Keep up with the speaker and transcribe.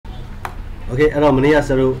Okay, hello, mania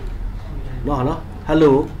saru. No.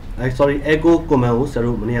 Hello. Sorry, echo command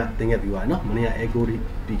saru mania thing up you are no mania echo di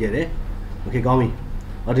okay, call me.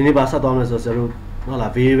 Or the neighbor sat on as a saru. No, la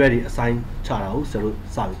very assign charo saru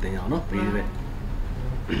sabi thing out, no, very.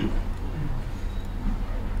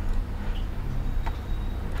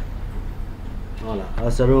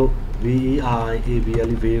 Saru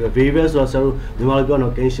VEIABL very so saru the Malagon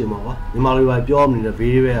occasion more. The Malawi job in the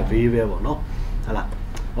very no. Hala.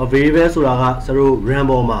 Or very so saru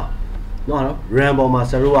rambo ma. No, rambo ma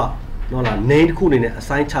sarua. No, la named cool in a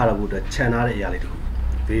sign chara with a channel reality.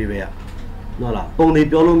 Very no la. Only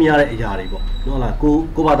Biolumia yaribo. No la go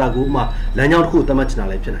bada guma. Lanyan cool the match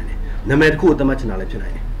nalipin. Named cool the match nalipin.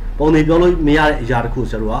 Only Biolumia yarku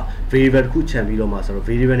sarua. Very cool champion master.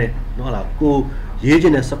 Very very no la go.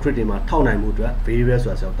 Yejin a secretary ma town I moved very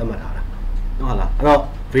so as a tamatara. No la.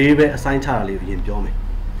 Very a sign chara live in Jomi.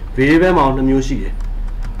 Very mount the music.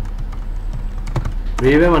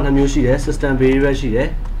 Very on the music system very she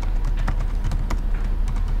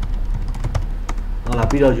la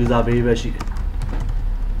Peter user very she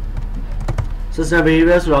system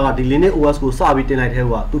very so the linear was go sabi tonight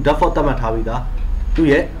to default tamatavida to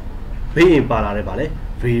ye paying para vale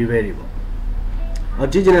very very well. A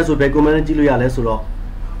gigeness will be community lesuro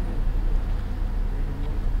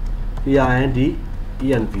PIND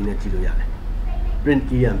ENV netiluale print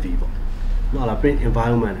ENV no la print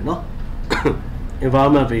environment no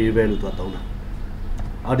environment very well to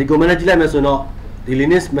a the community lemons no the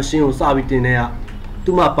Linux machine will sabi in there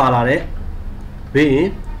to my palare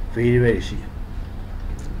being very she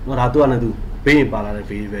not how to do being palare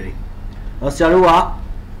very a sarua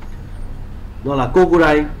no la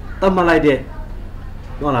cocurai tamalide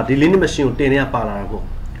no la the Linux machine tenea palaro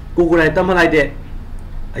cocurai tamalide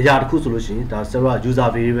a yard cool solution that sarua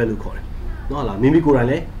user very well call it no la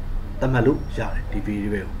mimicurale tamalu yard the very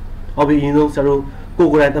well. Hobby in those saru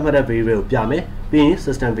cocurai tamada very well piame being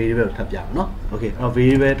system very well tapia no okay a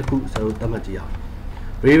very well to cook saru tamatia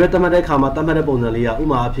very well tamada kama tamada bonalia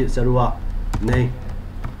uma pit sarua nay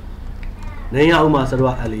uma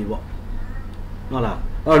sarua alibo no la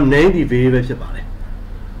or name the very well chapale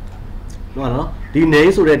no the name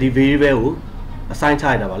so that the very well assign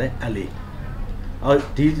child about it ali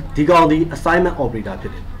the assignment operator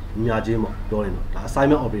pit Nyajimo doing the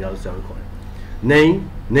assignment operator so called name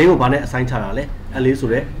of an assigned child at least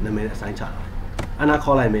the name assigned child and I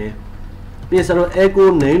call I may be a sort of echo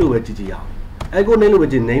name with GGR echo name with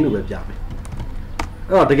the name with Yami.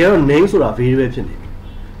 Oh, together names are very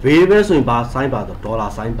very well so in bar sign by the dollar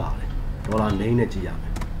sign bar dollar name at Yami.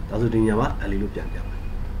 That's what Yama a little bit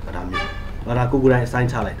but I mean but I could assign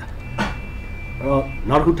child like that. Oh,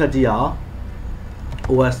 not good at GR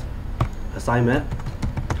OS assignment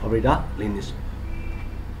operator Linux.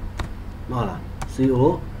 Mala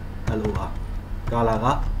COLOR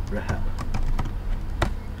Galaga Rehab.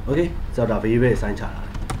 Okay, so the very sign chart.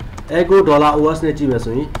 Ego dollar OS net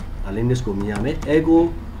Jimasui, a Linux go Miami,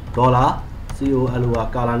 Ego dollar COLOR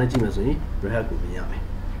Gala net Jimasui, Rehab go Miami.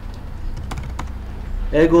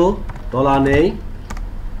 Ego dollar name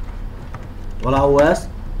dollar OS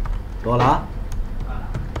dollar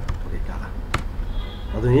okay Gala.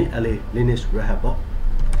 Other LA Linux Rehab.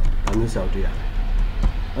 I'm used out here.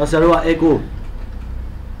 Sarua echo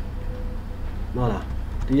no la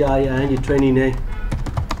DIN training name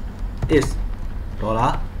is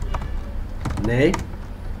dollar name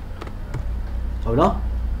so no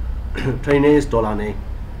training is dollar name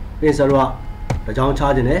pin sarua the jong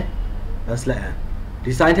charge ne that's let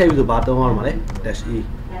design type to ba ton ma le dash e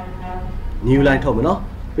new line thok ma no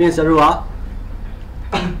pin sarua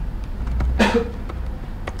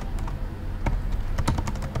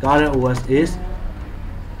current OS is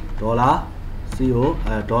dollar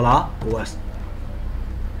dollar OS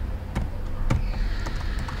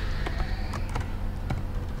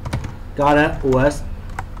current OS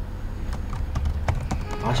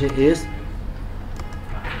version is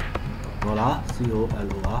dollar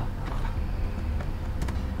COLOR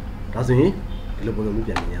that's it the logo mi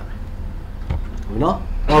pian ni ya no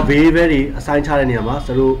or very assign chart ni ma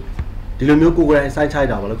saru di lo myo ko ko assign chart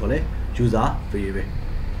da ba lo ko le user very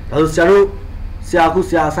that's saru Siaku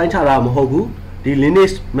assign chara mohogu, the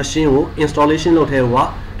Linux machine installation load here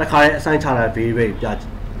wa, the car assign chara very judge,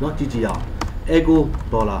 not GGR. Ego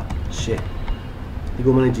dollar share. The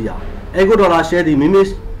government GR. Ego dollar share the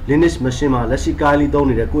Mimis Linux machine, let's see Kylie don't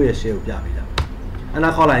need a good share of Yabida. And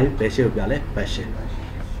I call him Bashir Gale, Bashir.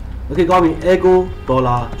 Okay, got me Ego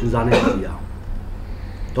dollar username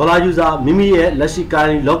GR. Dollar user Mimi, let's see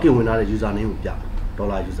Kylie login with another username of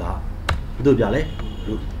dollar user. Do Yale.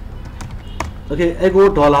 Okay, ego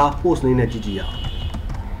dollar post name GGR.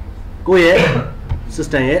 ကိုယ့်ရဲ့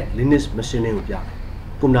system ရဲ့ Linux machine ကိုပြ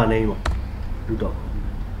ကွန်ပျူတာ name ပေါ့လူတော့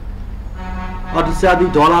အော်ဒီဆရာဒီ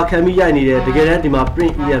ဒေါ်လာခံပြီးရိုက်နေတယ်တကယ်တမ်းဒီမှာ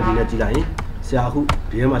print env နဲ့ကြည့်လိုက်ရင်ဆရာအခု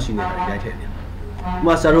ဒီထဲမှာရှိနေတာရိုက်ထည့်နေဥပ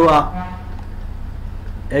မာဆရာတို့က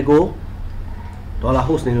echo ဒေါ်လာ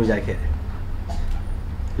host name လို့ရိုက်ခဲ့တယ်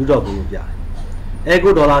လူတော့ကိုပြတယ် echo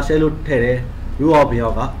ဒေါ်လာ share လို့ထည့်တယ်လူရောဘယ်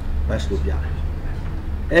ရောက bash လို့ပြတယ်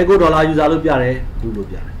echo ဒေါ်လာ user လို့ပြတယ်လူလို့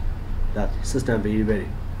ပြတယ်ဒါ system variable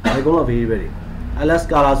တွေဒါကတော့ variable တွေ ls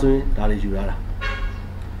scala ဆိုရင်ဒါတွေယူရတာ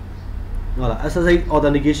ဟုတ်လား SSH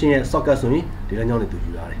authentication ရဲ့ socket ဆိုရင်ဒီလမ်းကြောင်းတွေသူ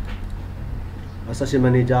ယူရတယ် session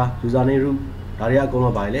manager username root ဒါတွေအကုန်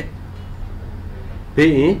လုံးပါလေ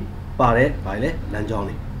ဘေးရင်ပါတယ်ပါလေလမ်းကြောင်း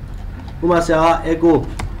တွေဥပမာဆရာက echo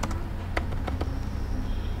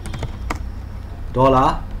ဒေါ်လာ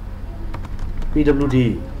pwd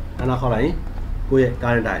အနာခေါ်လိုက်ရင်ကိုယ့်ရဲ့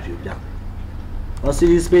current directory ပြမယ်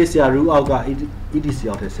cd space ဆရာ root အောက်က etc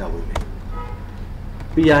အောက်ထည့်ဆရာဝင်မယ်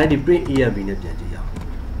ပြီးရင်ဒီ print env နဲ့ပြန်ကြည့်ရအောင်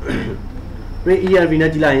print env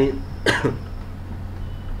နဲ့ကြည့်လိုက်ရင်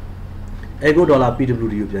echo dollar pwd ကို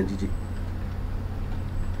ပြန်ကြည့်ကြည့်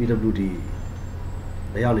pwd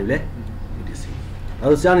ဘယ်ရောက်နေလဲ etc အဲ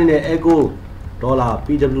ဒါဆရာအနေနဲ့ echo dollar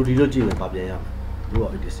pwd လို့ကြည့်ရင်ပါပြန်ရမယ်လို့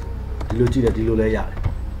etc ဒီလိုကြည့်တယ်ဒီလိုလဲရတယ်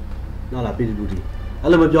နော်လား pwd အဲ့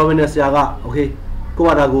လိုမပြောဘဲနဲ့ဆရာက okay ကိုက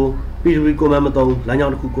တာကို pwd command မသုံးလမ်းကြော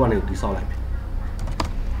င်းတစ်ခုကိုကနေတိဆောက်လိုက်မယ်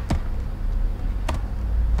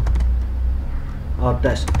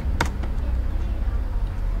dash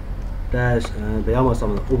ဘယ်မှာဆောက်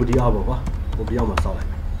မလဲ OBD အောက်ပေါ့ကွာ OBD အောက်မှာဆောက်လိုက်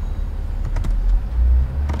မယ်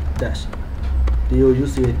dash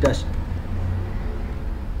DOUC dash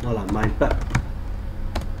နော်လား my pack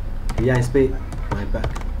behind space my pack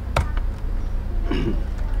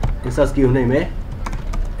insert skill နေမယ်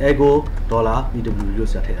echo dollar pw လို့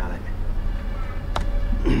ဆက်ထည့်ထားလိုက်မယ်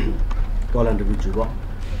colon w ပေါ့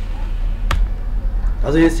ဒါ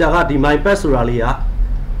ဆိုရင်ဆရာကဒီ my pack ဆိုတာလေးက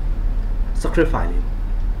script file လေး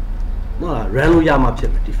နော်လား run လို့ရမှာဖြ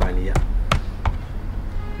စ်မယ်ဒီ file လေးက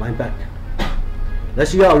my pack လက်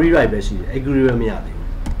ရှိက rewrite ပဲရှိတယ် agree ပဲမရသေး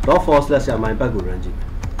ဘူး .for/ ဆရာ my pack ကို run ကြည့်မယ်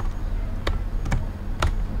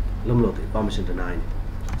လုံးမလို့သေး permission deny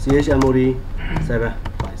chmod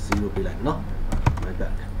 750ပေးလိုက်မယ်နော် my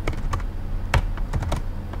pack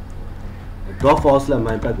 .for/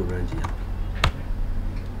 my pack ကို run ကြည့်ရအောင်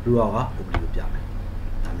လူအောက်က open ကိုပြမယ်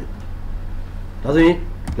ဒါမျိုးဒါဆိုရင်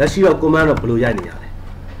လက်ရှိတော့ command တော့ဘယ်လိုရိုက်နေရလဲ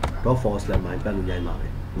 .for/ my pack လို့ရိုက်မှာပဲ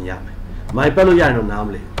မြင်ရမယ် my pack လို့ရိုက်ရင်တော့နားမ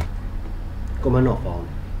လဲ command တော့ found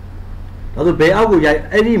ဒါဆိုဘယ်အောက်ကိုရိုက်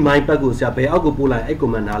အဲ့ဒီ my pack ကိုဆရာဘယ်အောက်ကိုပို့လိုက်အဲ့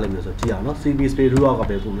command နားလဲမျိုးဆိုကြည့်အောင်နော် cp space root အောက်က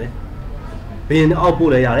ပဲပို့မယ်ဘယ်အောက်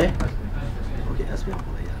ပို့လဲရတယ် okay sp အောက်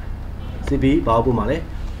ပို့လဲရတယ် cp ဘာအောက်ပို့မှာလဲ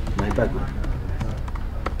my pack ကို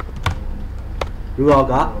root အောက်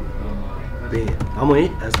ကဘယ်ဒါမှမဟုတ်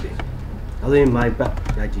sp ဒါဆိုရင် my pack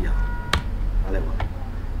ရိုက်ကြည့်အောင်နားလဲပါ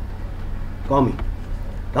ကောင်းပြီ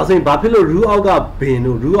ဒါဆိုရင်ဘာဖြစ်လို့ root အောက်ကဘင်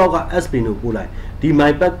တို့ root အောက်က sp တို့ပို့လိုက်ဒီ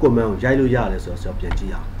my pack command ကိုရိုက်လို့ရတယ်ဆိုတော့ပြန်ကြ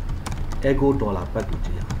ည့်အောင် echo dollar pack ကိုကြ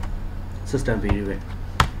ည့်အောင် system variable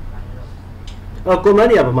command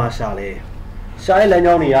တွေကဘာမှရှာလဲရှာတဲ့လမ်း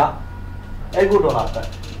ကြောင်းတွေက echo dollar pack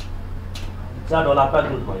ဇာ dollar pack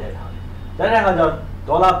လို့ခေါ်ရိုက်တာတဲ့အခါကျတော့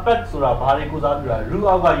dollar pack ဆိုတာဘာတွေကိုစားပြတာ root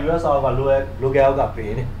အောက်က us အောက်က local အောက်ကဘ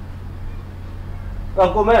င်နေ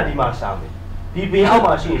command ကဒီမှာရှာမယ်ဒီဘင်အောက်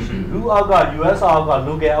မှာရှိရင်ရှိ root အောက်က us အောက်က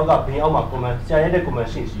local အောက်ကဘင်အောက်မှာ command ဆရာရဲ့ command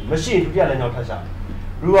ရှိမရှိဒုတိယလမ်းကြောင်းထပ်ရှာမယ်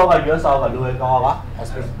root အောက်က us အောက်က local အောက်က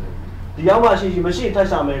space ဒီအောက်မှာရှိမရှိထပ်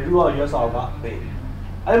ရှာမယ် root အောက်က us အောက်ကဘင်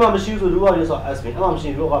အဲ့မှာမရှိဆို root အောက်က us အောက်က space အဲ့မှာမရှိ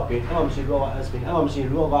root အောက်ကဘင်အဲ့မှာမရှိ root အောက်က space အဲ့မှာမရှိ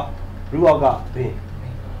root အောက်ကဘင်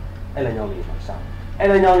အဲ့လမ်းကြောင်းလေးမှာရှာအဲ့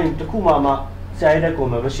လမ်းကြောင်းလေးတစ်ခုမှဆရာရဲ့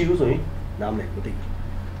command မရှိဘူးဆိုရင်နားမလဲမသိ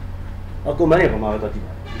ဘူးcommand တွေဘာမှတော့ကြည့်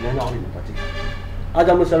ပါဒီလမ်းကြောင်းလေးမှာတော့ကြည့်အား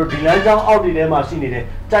ကြောင့်မို့ဆရာတို့ဒီလမ်းကြောင်းအောက်ဒီထဲမှာရှိနေတဲ့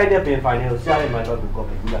ကြိုက်တဲ့ pin file တွေကိုဆရာရဲ့ my pack ကို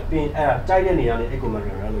copy လုပ်လိုက်ပြီးအဲ့ဒါကြိုက်တဲ့နေရာနဲ့အဲ့ command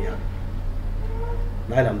တွေ run လို့ရတယ်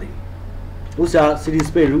နိုင်လားမသိဘူးဆရာ cd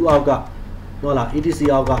space root အောက်ကနော်လား etc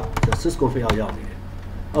အောက်က sysconfig အောက်ရောက်နေတယ်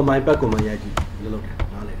အော် my pack command ရိုက်ကြည့်လုပ်တယ်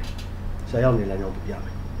နားလေတယ်ဆရာရောက်နေလမ်းကြောင်းပြမ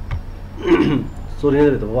ယ်ဆိုရင်း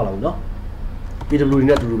တဲ့တော့လာဘူးနော် pw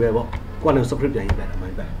နဲ့တူတူပဲပေါ့ကိုယ်ကလည်း script ပြန်ရေးပြတယ်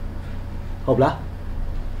my pack ဟုတ်လား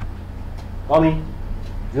ကောင်းပြီ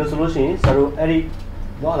ဒီလိုဆိုလို့ရှိရင်ဆရာတို့အဲ့ဒီ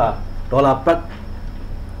နော်လား dollar pack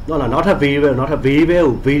နော်လားနောက်ထပ် variable ကို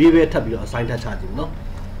variable ထပ်ပြီးတော့ assign ထပ်ချကြည့်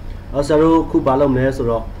နော်ဆရာတို့ခုဘာလုပ်မလဲဆို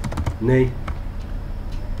တော့ name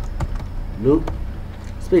loop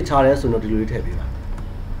space ချရဲဆိုတော့ဒီလိုလေးထည့်ပေးပါ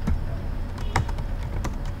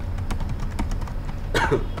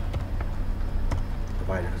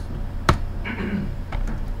Avoidance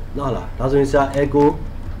နော်လားဒါဆိုရင်ဆရာ echo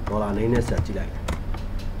dollar name နဲ့ဆက်ကြည့်လိုက်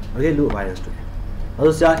okay loop avoidance တွေ့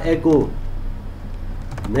Also say echo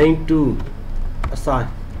name to assign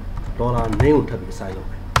dollar name to be assign.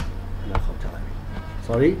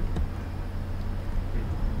 Sorry.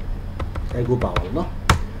 Echo power no.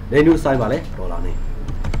 Name to assign vale dollar name.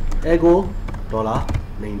 Echo dollar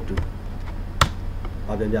name to.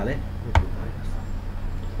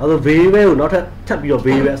 Also very well not a tap your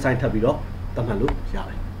very well sign tap it up. Tamalu, yeah.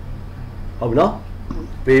 Oh no,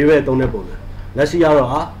 very well don't know. Let's see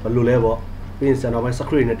our blue level. Being sent over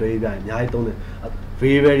secret in a day, I don't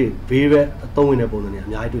very don't win a bone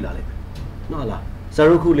and I do like it. No, la.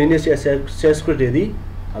 Saruku lineage says script,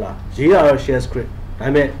 Allah, GR shares script.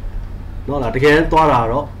 I mean, no, like again,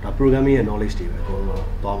 Toraro, the programming and knowledge.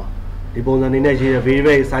 Toma. The bone and energy,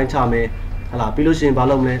 very sign charme. Allah, Pilusin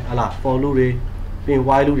Balome, Allah, for Lure, being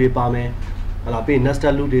wild Lure Pame, Allah, being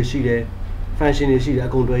Nasta Lude Shide, fashion is she a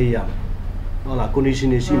condoya. Allah,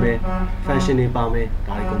 condition is she may, fashion in Pame,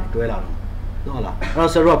 I come to Ella. No, la.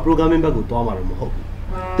 As a rock programming back to Tomar Moho.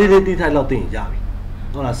 Did it detail of things, Yavi.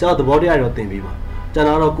 No, I sell the body I don't think, Viva.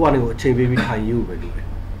 General Quani will change behind you, baby.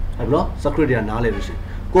 I've not secretary and knowledge.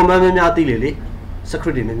 Go Mamma Lily,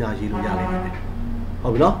 secretary Minaji Yali.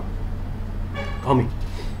 Oh, no? Come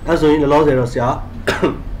as in the law there was ya,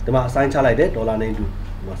 the sign child like that, dollar name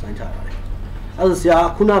to sign child. As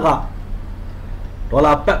ya Kunaga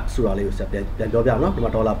dollar pack, Surali was a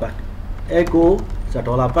Bendobiano, dollar pack. Echo,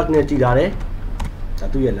 dollar pack near Tigare.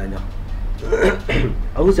 Satu year line.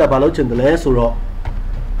 Aku siapa lalu cendela surau.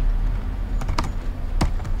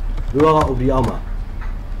 Dua ubi ama.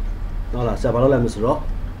 Nala siapa lalu lama surau.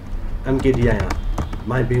 MKD ya.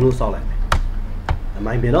 Main binu solat.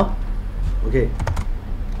 Main binu. Okay.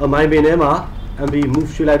 Main binu mah. MB move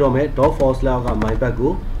shulai dome. Dog force lah agak main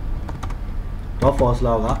bagu. Dog force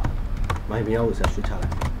lah agak main binu usah shulai.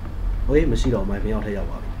 Okay, mesti dah main binu ada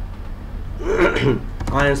jawab.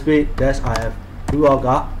 Iron speed dash IF. Dua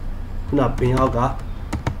agak. Kuna pin agak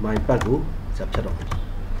main bagu siap cedok.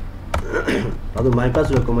 Lalu main pas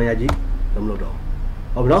sudah kemudian kamu lodo.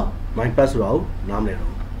 Apa no? Main pas sudah nam le.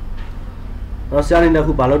 Kalau siapa ni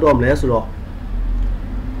aku balot om le sudah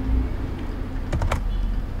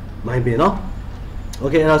main pin no.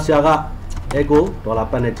 Okay, kalau siapa ego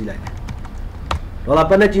 $8 cila.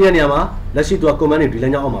 $8 cila ni ama, lasi tu aku mana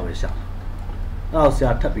dilanya om apa siapa. Kalau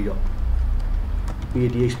siapa tak biar,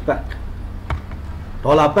 PDH pack.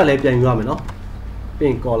 $8 le pian yuam no.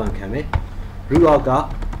 Pin call and kame. Ru aga,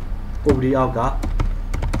 ubri aga,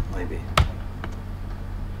 main be.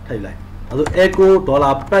 Thay lại. Aso echo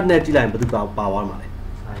 $8 ne chi lai batu pa wa ma le.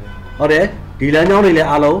ဟုတ်တယ်ဒီလမ်းကြောင်းတွေလည်း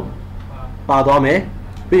အားလုံးပါသွားမယ်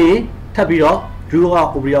ပြီးရင်ထပ်ပြီးတော့ ru က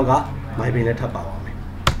ubri က main be နဲ့ထပ်ပါသွားမယ်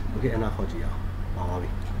Okay အနာခေါ်ကြည့်အောင်ပါသွားပြီ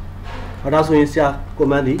ဟောဒါဆိုရင်ဆရာ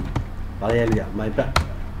command ဒီဗာလဲရလို့ရ main back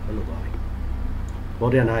လို့သွားပြီဘော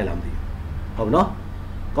တရားနားရလားမသိဘူးဟုတ်ပြီနော်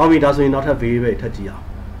ကောင်းပြီဒါဆိုရင်နောက်ထပ် variable ထပ်ကြည့်အောင်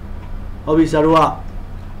ဟုတ်ပြီဆရာတို့က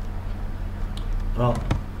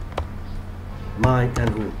my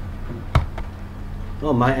and who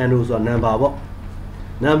နော် my and who ဆိုတာ number ပေါ့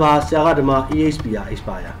number ဆရာကဒီမှာ exp ရ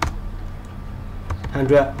expire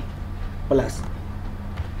 100 plus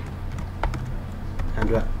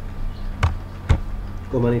 100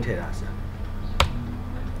 comment ထည့်တာဆရာ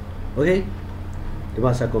okay ဒီ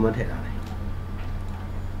မှာဆရာ comment ထည့်တာလေ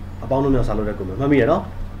အပေါင်းတို့မျိုးစာလို့တဲ့ comment မှတ်မိရနော်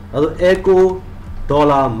ဒါဆို echo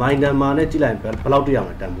dollar minus မှာနဲ့ကြည့်လိုက်ဘယ်လောက်တွေ့ရမ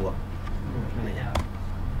လဲတန်ဖိုးอ่ะ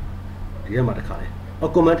ဒီထဲမှာတစ်ခါလေအ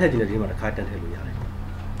comment ထည့်ကြည့်တယ်ဒီမှာတစ်ခါတန်းထည့်လို့ရတယ်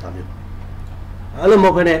ဒါမျိုးအဲ့လိုမဟု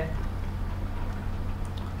တ်ဘဲနဲ့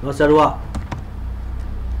နော်ဆရာတို့ကဘ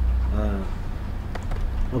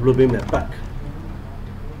ယ်လိုပေးမလဲ pack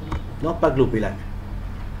နော် pack လို့ပေးလိုက်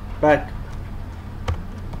pack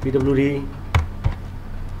pwd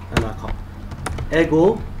အနာခေါ echo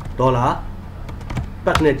dollar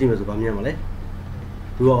pack နဲ့ကြည့်မယ်ဆိုဗာမြင်ပါလေ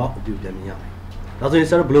သူကအတူပြန်မြင်ရမယ်ဒါဆိုရင်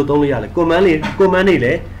ဆရာတို့ဘယ်လိုသုံးလို့ရလဲ command တွေလ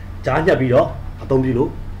ည်းကြားညှပ်ပြီးတော့အသုံးပြုလို့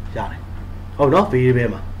ရတယ်ဟုတ်နော် variable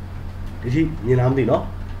မှာဒီကြည့်မြင်လားမသိနော်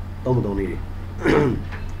သုံးမသုံးလေးတွေ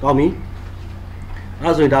ကောင်းပြီ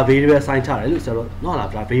အဲ့ဆိုရင်ဒါ variable assign ချတယ်လို့ဆရာတို့နော်လား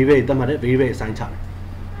ဒါ variable တတ်မှတ်တဲ့ variable assign ချတယ်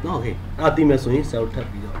နော် okay အဲ့သိမယ်ဆိုရင်ဆရာတို့ထပ်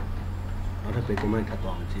ပြီးတော့နောက်ထပ် comment ထပ်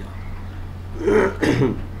သွားအောင်ကြည့်အောင်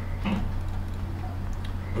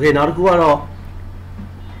okay နောက်တစ်ခုကတော့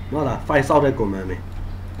နော်လား file စောက်တဲ့ command ပဲ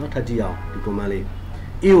နော်ထပ်ကြည့်အောင်ဒီ command လေး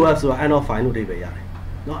eof ဆိုတာ end of file လို့အဓိပ္ပာယ်ရတယ်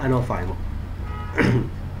နော် end of file ပေါ့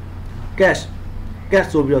cache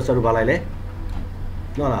ဆိုပြီးတော့ဆရာတို့ဗာလိုက်လေ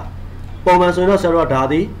နော်လားပုံမှန်ဆိုရင်တော့ဆရာတို့ကဒါ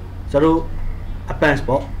သည်ဆရာတို့ append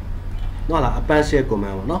ပေါ့နော်လား append ရဲ့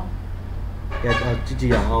command ပေါ့နော်ကြ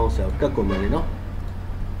ည့်အောင်ဆရာတို့ cat command လေးနော်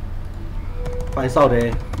file စောက်တဲ့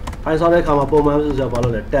အခါမှာပုံမှန်ဆိုဆရာဗာ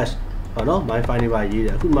လို့လေ dash ဟောနော် my file တွေပါရေးတ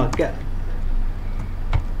ယ်အခုမှ cat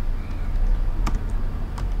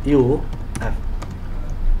EOF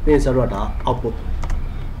ပြင်ဆရတာ output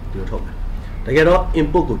ဒီလိုထုတ်မယ်တကယ်တော့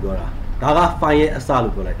input ကိုပြောတာဒါက file ရဲ့အစ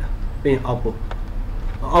လို့ပြောလိုက်တာပြင် output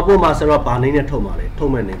မှာဆရာဘာနည်းနဲ့ထုတ်မှာလဲထု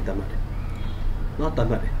တ်မဲ့နေတတ်မှတ်တယ်နော်တတ်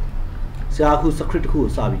မှတ်တယ်ဆရာအခု script တစ်ခုကို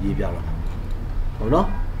စပြီးရေးပြတော့ဟုတ်နော်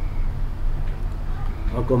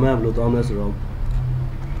command ဘယ်လိုတောင်းလဲဆိုတော့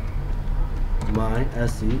my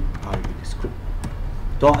script script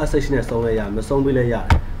 .sh နဲ့ဆုံးလဲရမဆုံးပေးလဲရတယ်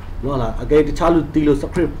နော်လားအကယ်တခြားလူတီးလို့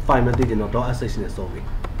script file မသိချင်တော့ .sh နဲ့ဆုံးပြီ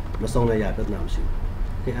မဆုံးလဲရပြဿနာမရှိ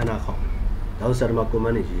ဘူးဒီအနာခေါက်ဒါဆိုဆရာတို့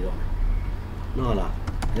command တွေရေးတော့မယ်နော်လား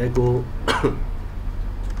echo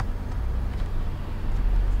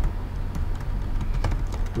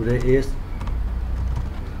today is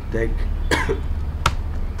deck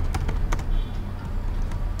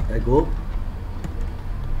echo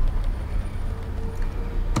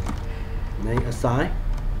name assign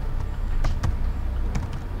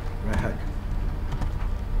right hack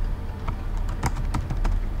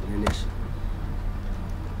finish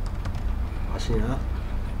machine up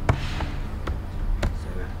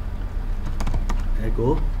 7 echo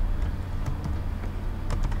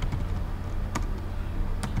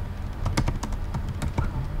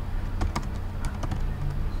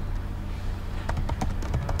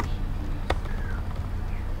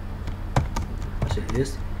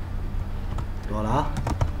is dollar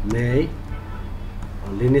may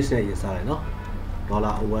Linux နဲ့ရေးစားတယ်နော်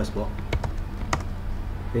dollar OS ပေါ့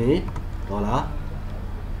ပြီး dollar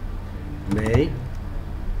may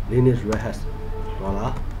Linux Red Hat dollar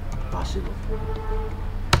version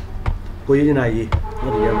ကိုရေးနေတာရေး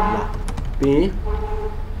နော်ဒီရမှာလားပြီး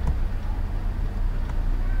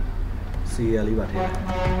CL လေးပါထည့်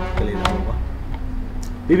ကလေးလာတော့ပါ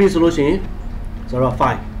ပြီးပြီဆိုလို့ရှိရင်ဆိုတော့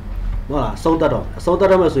file နော်လားအဆုံးတတ်တော့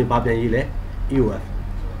မယ်ဆိုရင်ဘာပြန်ရေးလဲ EOF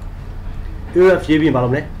ရေးပြီးဘာလု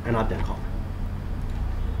ပ်မလဲအနာပြန်ခေါက်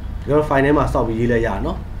ဒီတော့ file ထဲမှာစောက်ပြီးရေးလဲရ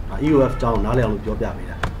နော် EOF ကြောင်းနားလည်အောင်လို့ပြောပြပေး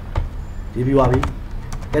တာဒီပြီးပါပြီ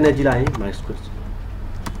ကနေကြည့်လိုက်ရင် my script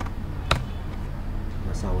မ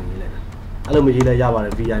စာဝင်ရေးလိုက်တာအဲ့လိုမရေးလဲရပါတ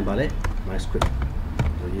ယ် VI ပါလေ my script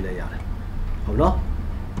ကိုရေးလဲရတယ်ဟုတ်နော်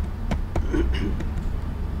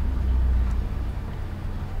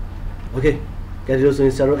okay ကဲဒီလိုဆိုရ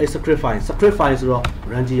င် zero script file ဆိုတော့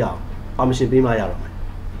run ကြည့်ရအောင် permission ပေးမှရတော့မယ်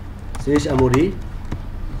chmod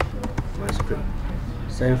my script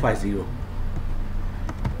 750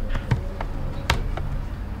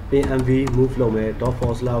 pmv move လုပ်မယ်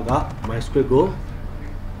 .force/log က my script ကို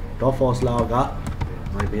 .force/log က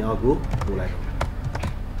my bin out ကိုပို့လိုက်တော့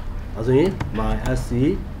အဲဆိုရင် my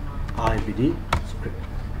scipd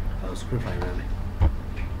script file ရမယ်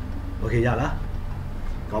okay ရလား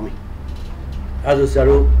ကောင်းပြီအဲဆိုဆရာ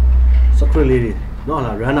တို့ script လေးတွေနော်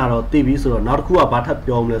လား run တာတော့သိပြီဆိုတော့နောက်တစ်ခုကဘာထပ်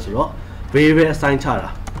ပြောမလဲဆိုတော့ variable assign ချတာ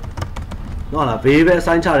နော်လား variable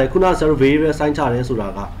assign ချတယ်ခုနဆရာတို့ variable assign ချတယ်ဆိုတာ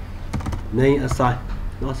က name assign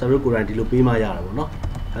နော်ဆရာတို့ကိုယ်တိုင်ဒီလိုပေးမှရတာပေါ့နော်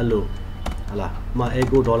hello ဟလာဥမာ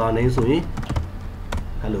echo $name ဆိုရင်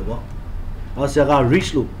hello ပေါ့နောက်ဆရာက reach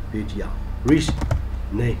လို့ပေးကြည့်အောင် reach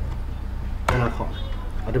name အဲ့ဒါခေါ့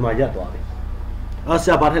အဲ့ဒီမှာရပ်သွားပြီအဲ့ဆ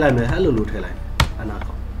ရာဘာထည့်လိုက်မလဲ hello လို့ထည့်လိုက်အဲ့ဒါ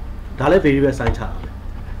ခေါ့ဒါလည်း variable assign ချတာပဲ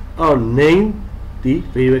အော် name ဒီ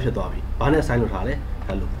variable ဖြစ်သွားပြီဘာနဲ့ assign လုပ်ထားလဲ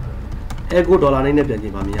hello echo $name နဲ့ပြန်ကြ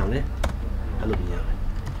ည့်ပါမြင်အောင်လေ hello မြင်ရမယ်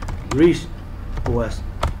reach os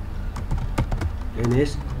Linux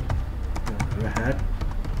Red Hat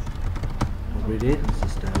operating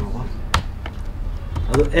system ပေါ့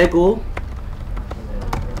အဲ့တော့ echo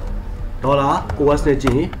 $os နဲ့ကြ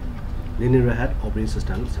ည့်ရင် Linux Red Hat operating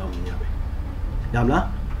system လို့ဆောင်းမြင်ရမယ်ရမလား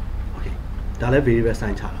okay ဒါလည်း variable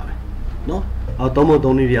assign ချတာပဲเนาะအော်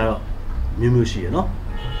3.3နည်းတွေကတော့မျိုးမျိုးရှိရเนาะ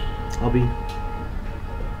ဟုတ်ပြီ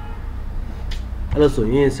အဲ့လိုဆို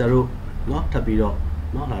ရင်ဆရာတို့เนาะထပ်ပြီးတော့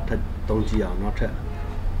เนาะလာထပ်သုံးကြည့်အောင်နောက်ထပ်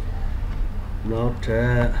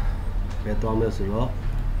ဘယ်သွားမလဲဆိုတော့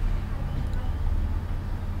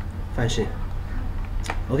function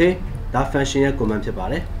okay ဒါ function ရဲ့ command ဖြစ်ပါ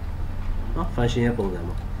တယ်เนาะ function ရဲ့ပုံစံ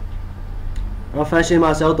ပေါ့အဲ့တော့ function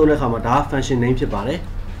မှာ cell သုံးတဲ့အခါမှာဒါ function name ဖြစ်ပါတယ်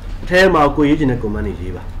အထဲမှာကိုရေးချင်တဲ့ command တွေ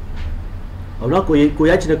ရေးပါဟုတ်နော်ကို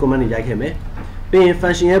ရိုက်ချင်တဲ့ command တွေရိုက်ခဲ့မယ်ပြီးရင်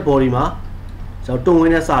function ရဲ့ body မှာကျွန်တော်တုံဝ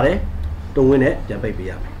င်နဲ့စတယ်တုံဝင်နဲ့ပြန်ပိတ်ပေး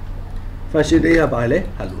ရမယ် function တွေရပါလေ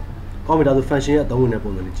hello ကောင်းပြီဒါဆို function ရဲ့အသုံးဝင်တဲ့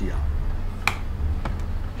ပုံစံလေးကြည့်အောင်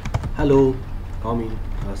hello ကောင်းပြီ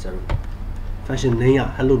ဒါဆရာတို့ function name က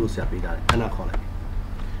hello လို့ဆရာပေးထားတယ်အဲ့ဒါခေါ်လိုက်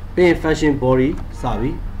ပြီးရင် function body စပြီ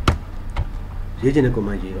ရေးချင်တဲ့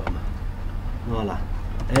command ရေးတော့မှာဟုတ်လား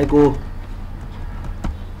echo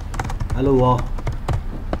hello world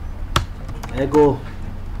echo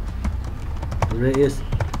race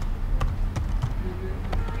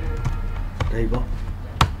ဒါပေါ့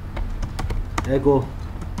echo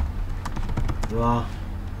your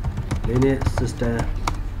linear system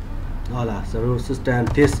zero system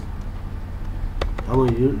disk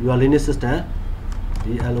your linear system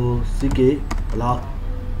DLOCK block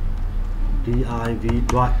div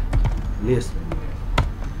dot list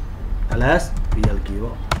ls blk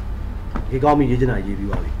ပေါ့ဒီကောင်းပြီရေးချင်တာရေးပြီး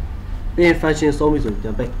ပါပြီပြီးရင် function ဆုံးပြီဆိုရင်ပြ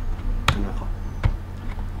န်ပိတ်ခဏခေါက်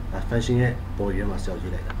ဒါ function ရဲ့ body ထဲမှာဆက်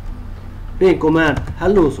ရေးလိုက်တာပြီးရင် command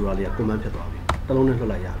hello ဆိုတာလေးက command ဖြစ်သွားပြီတစ်လုံးနဲ့လွှ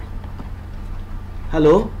တ်လိုက်ရပြီ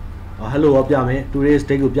hello ရောပြမယ် today's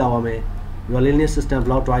date ကိုပြပါမယ် your linear system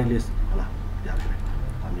block drive list ဟုတ်လားပြမယ်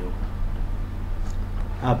ဒါမျိုး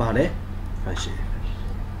ပါလေ function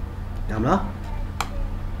ရမလား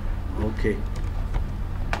okay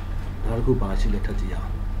နောက်တစ်ခုပါရှိလက်ထပ်ကြည့်ရအော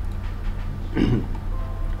င်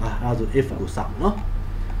အဲ့ဒါဆို if ကိုစမယ်နော်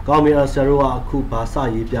ကောင်းပြီအဲ့ဆရာတို့ကအခုဘာစ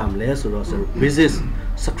ရေးပြမလဲဆိုတော့ဆရာတို့ basis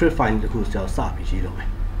script file တခုဆရာစပြီးရေးတော့မယ်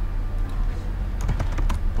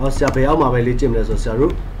ဟောဆရာဘယ်အောက်မှာပဲလေ့ကျင့်မလဲဆိုဆရာ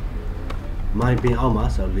တို့ my pin အောက်မှာ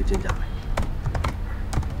ဆရာတို့လေ့ကျင့်ကြမယ်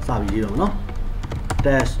စပြီးရေးတော့နော်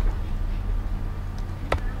dash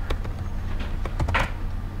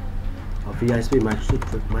vi space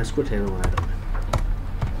my script ထဲမှာလိုက်တော့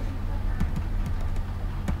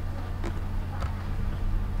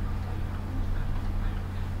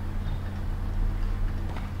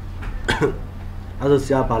အဲ့ဒါဆ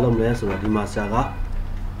ရာဘာလုပ်မလဲဆိုတော့ဒီမှာဆရာက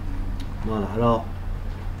ဟုတ်လားအဲ့တော့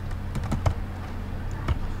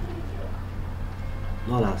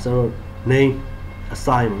ဟုတ်လားဆိုတော့ name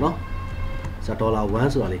assign ပေါ့နော်ဆရာ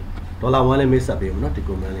$1ဆိုတာလေ$1လေးမိတ်ဆက်ပေးမယ်နော်ဒီ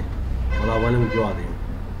command လေး$1လေးမပြောရသေးဘူး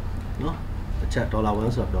နော်အချက်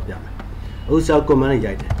$1ဆိုတာပြောပြမယ်အခုဆရာ command လေး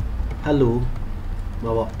ရိုက်တယ် hello မ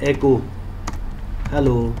ပေါ့ echo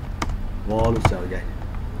hello world လို့ဆရာရိုက်တယ်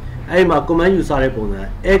အဲ့မှာ command user ရဲ့ပုံစံ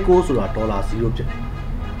echo ဆိုတာ$0ဖြစ်တယ်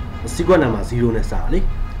sequence number 0နဲ့စတာလေ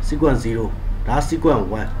sequence 0ဒါ sequence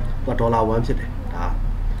 1သူက$1ဖြစ်တယ်ဒါ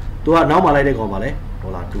သူကနောက်မှလိုက်တဲ့ကောင်ပါလေ$2ဟု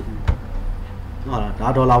တ်လား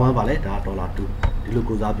ဒါ$1ပါလေဒါ$2ဒီလို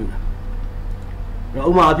ကိုစားပြုတာအဲ့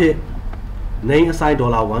တော့ဥပမာအဖြစ် name assign $1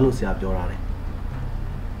လို့ဆရာပြောတာလေ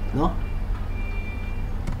နော်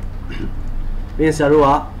ပြီးဆရာတို့က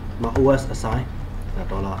OS assign ဒါ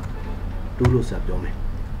$2လို့ဆရာပြောမယ်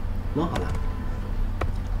နော်ဟုတ်လား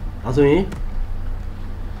ဒါဆိုရင်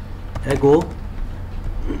echo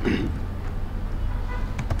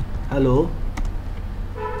hello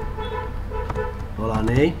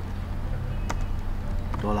 $name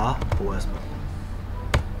 $OS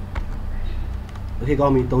โอเคကော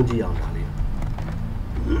င်းပြီသုံးကြည့်အောင်ဒါလေး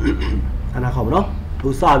ခဏခေါက်မနော်သူ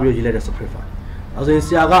စပြီးရေးလိုက်တဲ့ script file ဒါဆိုရင်ဆ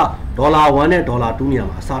ရာက$1နဲ့$2နေရာ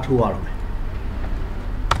မှာအစားထိုးရတော့မယ်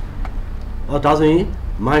ဒါဆိုရင်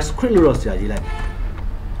my script လို့တော့ဆရာရေးလိုက်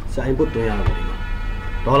ဆရာ input သွင်းရတော့ဒီမှာ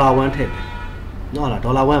$1ထည့်တယ်နော်လား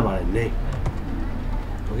$1ပါတယ် name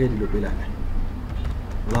โอเคဒီလိုပေးလိုက်မယ်$1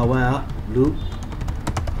က loop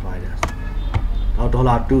virus နောက်$2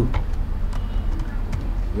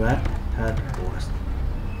 red hat os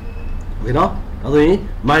โอเคနော်ဒါဆိုရင်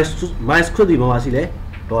my script ဒီမှာရှိလဲ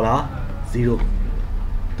$0သူ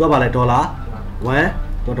ကပါလဲ$1တော့$2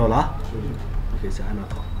 โอเคဆရာအဲ့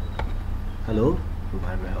တော့ hello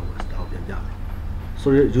provide red os တောက်ပြန်ပြမယ်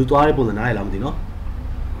ဆိုရယူသွားတဲ့ပုံစံနားရလားမသိနော်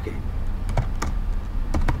โอเค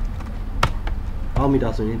အော်မီတာ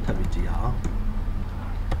ဆိုရင်ထပ်ပြီးကြည့်အောင်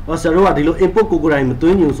တော့ဆရာတို့ကဒီလို input ကိုယ်တိုင်မသွ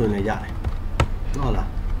င်းညွှန်ဆိုရင်လည်းရတယ်ဟုတ်လား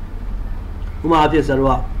ဥပမာအဖြစ်ဆရာတို့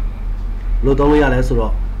ကလို့သုံးလို့ရလဲဆို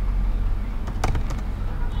တော့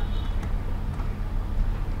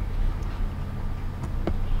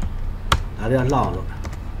ဒါတွေကလှအောင်လုပ်တာ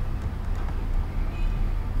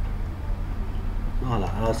ဟုတ်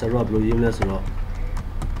လားအဲ့တော့ဆရာတို့ကဘယ်လိုရေးမလဲဆိုတော့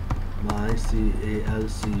my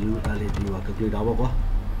calculate ပါ calculator ပေါ့ကွာ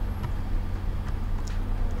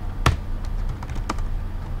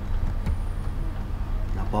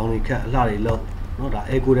ဒါပေါင်းလေးခက်အလှတွေလုံးเนาะဒါ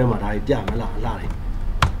echo ထဲမှာဒါတွေပြမလားအလှတွေ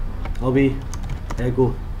ဟုတ်ပြီ echo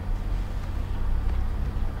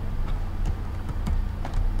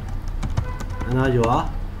and now you are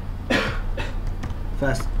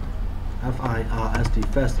first FIRST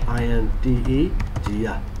first INTEG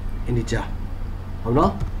integer ဟုတ်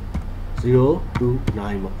နော်0 to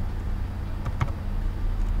 9ပေါ့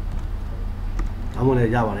ဒါမှမဟုတ်လ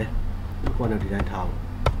ည်းရပါတယ်ခုနကဒီတိုင်းထားပါ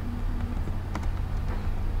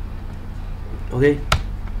okay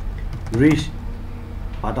reach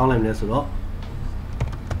ဘာတောင်းလိုက်မလဲဆိုတော့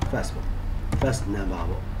first ပေါ့ first number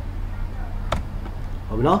ပေါ့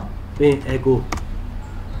ဟုတ်ပြီနော်ပြီးရင် echo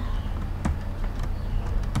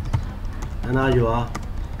and now you are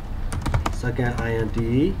second INTEG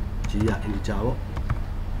integer ပေါ့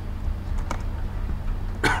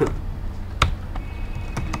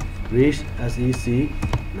reach SEC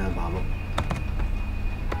number ပေါ့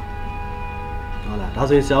ဟုတ်လားဒါ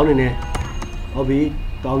ဆိုရင် cell အနေနဲ့ဟုတ်ပြီ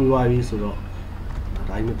တောင်းပြီးသွားပြီဆိုတော့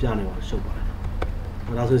ဒါကြီးမပြနိုင်ပါဘူးရှုပ်ပါတယ်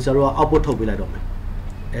ဒါဆိုရင် cell က output ထုတ်ပေးလိုက်တော့မယ်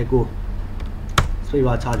echo space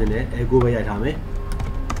bar ချခြင်းနဲ့ echo ပဲရိုက်ထားမယ်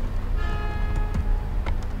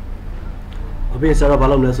အပြင် cell ဘာ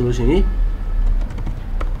လုပ်မလဲဆိုလို့ရှိရင်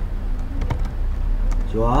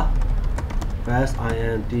your first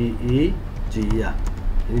integer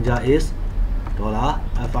integer is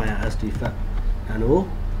 $first fact and o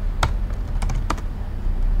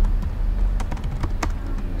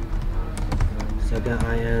second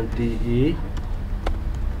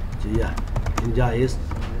integer integer is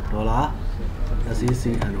 $sec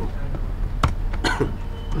and o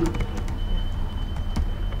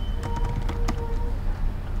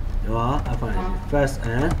your first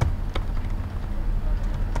and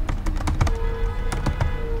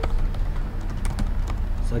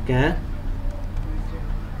second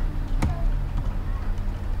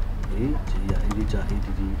integer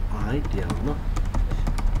I down no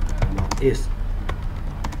is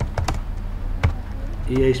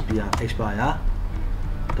expire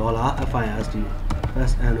 $first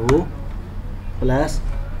first and o plus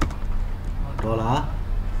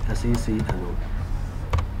 $sec and o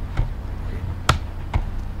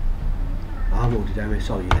ဘာမှမဒီတိုင်းပဲ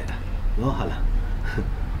ရှောက်ရေးလိုက်တာเนาะဟာလား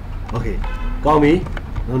okay ကောင်းပြီ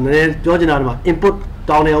နည်းပြောချင်တာဒီမှာ input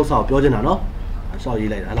တောင်းတဲ့ဥစ္စာကိုပြောချင်တာเนาะရှောက်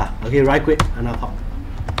ရေးလိုက်တာဟလား okay right click အနာဖောက်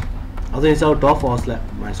အဲ့ဒါဆို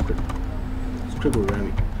 ./my script ကို run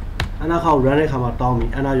ပြီအနာခောက် run တဲ့အခါမှာတောင်းပြီ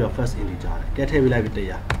enter your first integer ကဲထည့်ပေးလိုက်ပြီ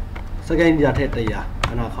100 second integer ထည့်100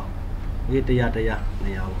အနာခောက်ဒီ100ကို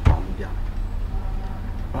တောင်းပြ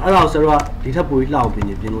အဲ့ဒါဆိုတော့ဒီထပ်ပူကြီးလှအောင်ပြင်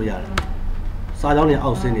လို့ရတယ်စာကြောင်းတွေ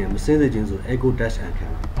အောက်ဆင်းနေမဆင်းစေခြင်းဆို echo dash and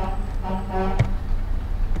can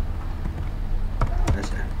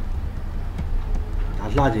dash and ဒါ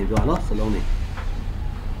လှခြင်းပြောနော်စလုံးနေ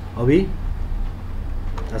ဟုတ်ပြီ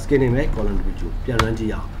skin နေမယ် column 2ပြန်ရမ်းကြ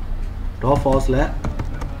ည့်အောင်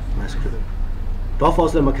 ./my script ./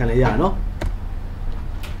မခံလဲရနော်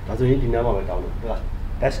ဒါဆိုရင်ဒီနားမှာပဲတောင်းလို့ဟုတ်လား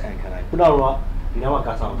dash and can လိုက်ခုနကတော့ဒီနားမှာ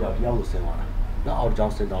ကာဆာအောင်ပြောဒီအောက်ကိုဆင်းသွားတာနောက်အောက်ကြော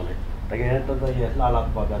င်းဆင်းသွားတယ်တကယ်တော်တော်ရဲ့လှလှ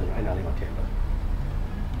ပေါ်ပြတယ်အဲ့နာလေးမှာထည့်တော့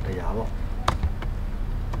100ပေါ့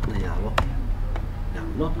200ပေါ့ည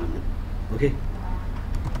နော် okay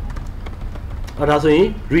အဲ့ဒါဆိုရင်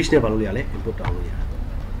reach နဲ့ဘာလုပ်ရလဲ input တောင်းလို့ရတယ်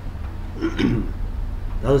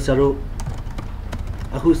ဒါဆိုဆရာတို့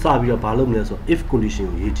အခုစပြီးတော့ဘာလုပ်မလဲဆို if condition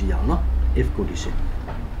ကိုရေးကြည့်အောင်နော် if condition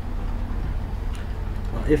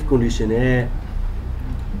နဲ့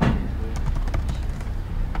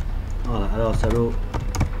ဟုတ်လားအဲ့တော့ဆရာတို့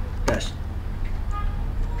dash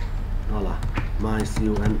ဟုတ်လား my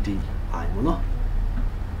conti ပေါ့နော်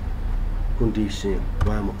condition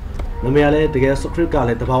ဘာမို့နာမည်ကလည်းတကယ် script ကလ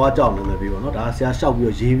ည်းတဘာဝကြောက်နာမည်ပေးပေါ့နော်ဒါဆရာရှောက်ပြီး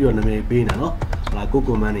တော့ရေးပြီးတော့နာမည်ပေးနေတာနော်ဟုတ်လားကို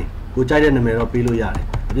command တွေကိုကြိုက်တဲ့နာမည်တော့ပေးလို့ရတယ်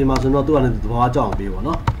အပြင်မှာဆိုတော့သူကလည်းတဘာဝကြောက်အောင်ပေးပေါ့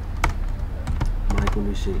နော် my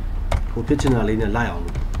condition ကိုဖြစ်ချင်တာလေးနဲ့လိုက်အောင်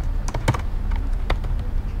လို့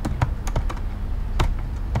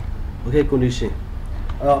okay condition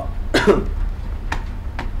အဲ့တော့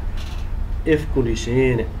if condition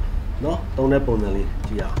နဲ့နော်တုံးတဲ့ပုံစံလေး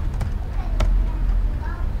ကြည့်အောင်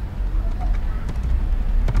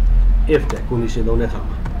if တဲ့ condition သုံးတဲ့အခါ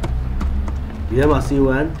မှာဒီထဲမှာ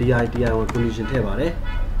c1 di1 condition ထည့်ပါတယ်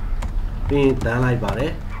ပြီးရင်တန်းလိုက်ပါတ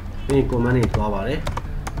ယ်ပြီးရင် command တွေသွားပါတယ်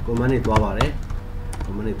ပြီး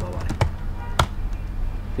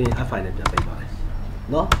ရင် f5 နဲ့ပြန်ပိတ်ပါတယ်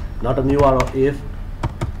နော်နောက်တစ်မျိုးကတော့ if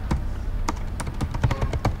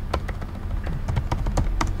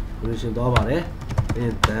condition သွားပါတယ်ပြီးရ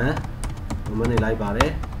င်တန်း command တွေလိုက်ပါတယ်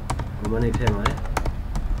command တွေထည့်ပါတယ်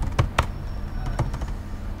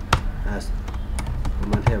as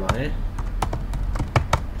command ထည့်ပါတယ်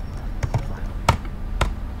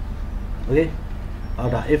okay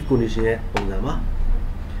အော်ဒါ if condition ရဲ့ပုံစံပါ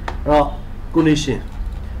အဲ့တော့ condition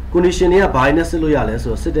တွေကဘာနဲ့စစ်လို့ရလဲဆို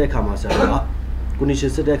တော့စစ်တဲ့အခါမှာဆရာက condition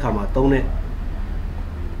စစ်တဲ့အခါမှာသုံးတဲ့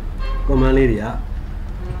command လေးတွေက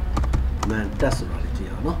man test ဆိုတာလေးကြည့်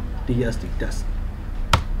အောင်နော် tst test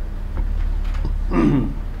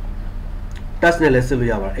test နဲ့လည်းစစ်လို့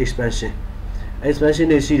ရပါတယ် expansion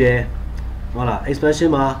တွေရှိတယ်ဟုတ်လား expansion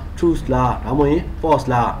မှာ true လားဒါမှမဟုတ်ရင် false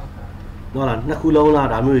လားဟုတ်လားနှစ်ခုလုံးလား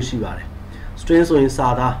ဒါမျိုးတွေရှိပါတယ် string ဆိုရင်စာ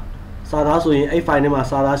သားဆိုရင်အဲ့ file ထဲမှာ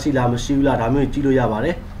စာသားရှိလားမရှိဘူးလားဒါမျိုးကြည့်လို့ရပါတ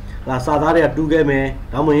ယ်ဒါစာသားတွေကတူခဲ့မယ်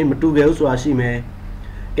ဒါမှမဟုတ်ရင်မတူခဲ့ဘူးဆိုတာရှိမယ်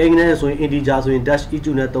ကိန်းနဲ့ဆိုရင် integer ဆိုရင် dash eq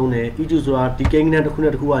နဲ့သုံးတယ် eq ဆိုတာဒီကိန်းနဲ့တစ်ခု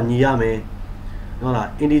နဲ့တစ်ခုကညီရမယ်ဟုတ်လား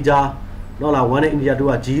integer ဟုတ်လား1နဲ့ integer 2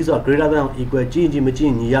က g ဆိုတာ greater than or equal ကြည့်ရင်မကြ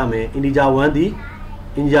ည့်ညီရမယ် integer 1ဒီ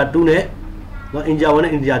integer 2နဲ့နော် integer 1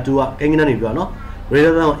နဲ့ integer 2ကကိန်းနဲ့နေပြနော်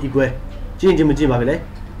greater than or equal ကြည့်ရင်မကြည့်ပါပဲလေ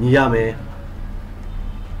ညီရမယ်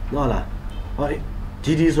ဟုတ်လား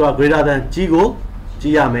GD ဆိုတာ greater than G ကိုကြ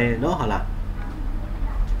ည့်ရမယ်เนาะဟုတ်လား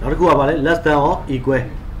နောက်တစ်ခုကဘာလဲ less than or equal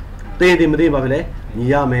သေးမသေးပါပဲလေညီ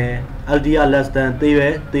ရမယ် LD က less than သေး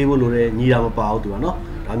ဖို့လိုတယ်ညီတာမပါဘူးသူကเนาะ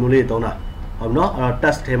ဒါမျိုးလေးသုံးတာဟုတ်ပြီเนาะအဲ့တော့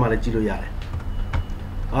test ထဲမှာလည်းကြည့်လို့ရတယ်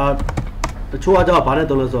တချို့ကကြောက်ဘာနဲ့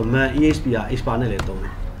သုံးလဲဆိုတော့ man EHP က expert နဲ့လည်းသုံးတ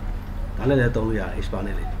ယ်ဒါနဲ့လည်းသုံးလို့ရတယ် expert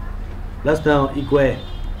နဲ့လည်း less than or equal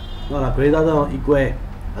ဟုတ်လား greater than or equal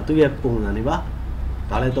သူရဲ့ပုံစံတွေပါ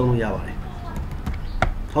ဒါလည်းသုံးလို့ရပါတယ်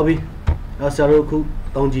ဟုတ်ပြီအဲ့ဆရာတို့ခု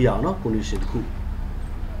သုံးကြည့်အောင်เนาะ condition တစ်ခု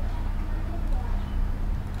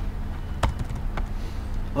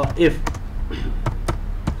if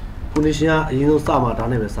condition ကအရင်ဆုံးစမှာဒါ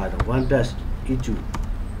နဲ့ပဲစကြတော့ 1 dash equal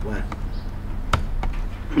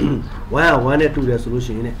 1 1 နဲ့တူတယ်ဆိုလို့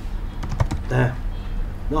ရှိရင်ねတန်း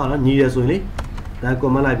နော်နော်ညီတယ်ဆိုရင်လေတန်း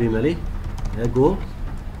comment လိုက်ပေးမယ်လေအဲကို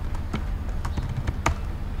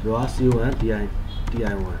ရော C1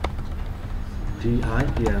 DI1 DI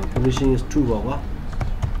condition is true ပေါ့ကွာ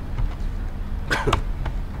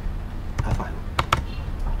fine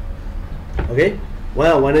okay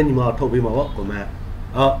 1 နဲ့ညီမထုတ်ပေးမှာပေါ့ comment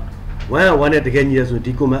 1 နဲ့တကယ်ညီတယ်ဆို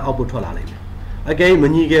ဒီ comment output ထွက်လာလိမ့်မယ်အကယ်မ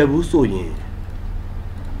ညီခဲ့ဘူးဆိုရင်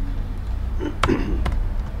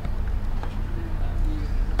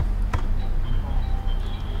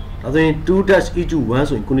ဒါဆိုရင်2 dash e to 1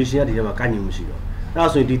ဆိုရင် condition ကဒီထဲမှာကိုက်ညီမှုမရှိတော့အဲ့ဒါ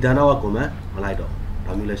ဆိုရင်ဒီ data က comment မလိုက်တော့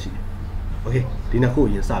ဒါမျိုးလည်းရှိတယ် okay ဒီနှစ်ခု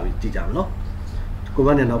အရင်စပြီးကြည့်ကြမယ်နော်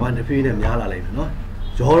comment နဲ့နောက်ပိုင်းတစ်ဖြည်းဖြည်းနဲ့များလာလိမ့်မယ်နော်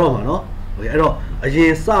ရောတော့မှာနော် okay အဲ့တော့အရ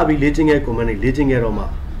င်စပြီးလေ့ကျင့်ခဲ့ comment တွေလေ့ကျင့်ခဲ့တော့မှ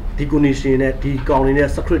ဒီ condition နဲ့ဒီကောင်တွေနဲ့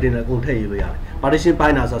script တွေနဲ့အကုန်ထည့်ရေးလို့ရတယ် partition ပို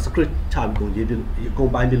င်းတာဆို script ချပြီးကုန်ရေးပြအကု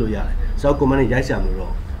န်ပိုင်းပြလို့ရတယ်ဆိုတော့ comment တွေရိုက်ရှာမလို့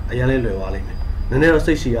တော့အရင်လေးလွယ်သွားလိမ့်မယ်နည်းနည်းတော့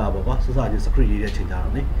စိတ်ရှည်ရပါပေါ့ကွာစစချင်း script ရေးတဲ့ချိန်ကြ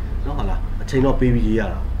တော့လေနော်ဟုတ်လားအချိန်တော့ပေးပြီးရေးရ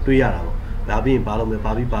တာတွေးရတာပေါ့ဒါပြီးရင်ဘာလုပ်မလဲ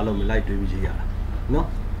ဘာပြီးဘာလုပ်မလဲလိုက်တွေးပြီးရေးရတာနော်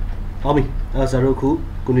ဟုတ်ပြီအဲ့ဒါဆိုတော့ခု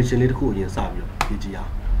condition လေးတစ်ခုအရင်စပြီးတော့ရေးကြည့်အော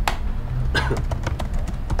င်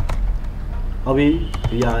ဟုတ်ပြီ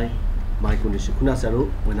BI my condition ခုနဆရာတို့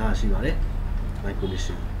ဝင်လာရှိပါတယ် my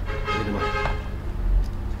condition ဒီမှာ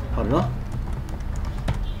ဟုတ်နော်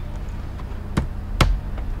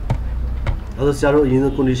အဲ့ဒါဆရာတို့အရင်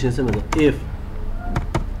ဆုံး condition ဆက်မယ်ဆို if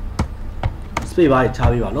space bar ချ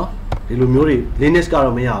ပေးပါနော်ဒီလိုမျိုးတွေ Linux က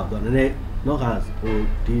တော့မရအောင်သူကနည်းနည်းเนาะဟို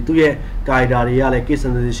ဒီသူ့ရဲ့ guider တွေကလည်း case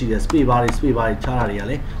sensitive ရှိတယ် space bar တွေချတာတွေက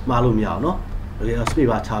လည်းမှားလို့မရအောင်เนาะ okay space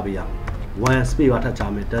bar ချပေးရအောင်1 space bar ထပ်ချ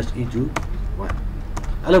မယ် dash e to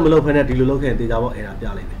 1အဲ့လိုမလုပ်ဖ ೇನೆ ဒီလိုလုပ်ခဲ့ရင်တေချာပေါ့ error ပြ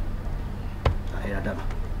လိုက်မယ်ဒါ error တက်ပါ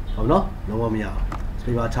ဟုတ်เนาะလုံးဝမရအောင်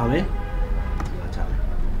space bar ချမယ်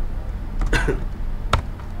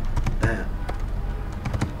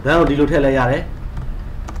ဒါတော့ဒီလိုထည့်လိုက်ရတယ်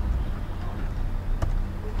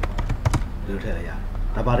ဒီလိုထည့်လိုက်ရတယ်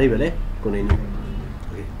ဒါပါလိမ့်ပဲလေကိုနေနေโอ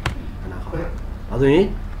เคခဏခေါ်ဒါဆိုရင်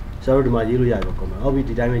ဆရာတို့ဒီမှာရေးလို့ရပြီပေါ့ comment ဟုတ်ပြီ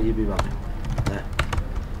ဒီတိုင်းပဲရေးပေးပါမယ်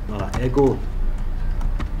ဟုတ်လား echo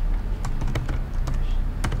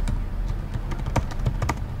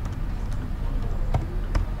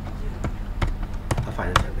အဖိုင်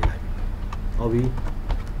နဲ့ပေးလိုက်ဟုတ်ပြီ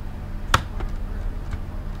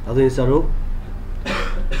ဒါဆိုရင်ဆရာတို့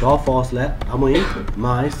draw for select ဒါမှမဟုတ်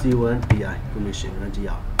my c1 pi condition ရန်ကြည့်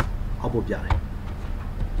အောင်အောက်ပို့ပြတယ်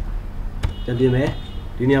ပြန်ပြင်မယ်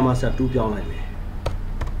ဒီနေရာမှာဆက်2ပြောင်းလိုက်မယ်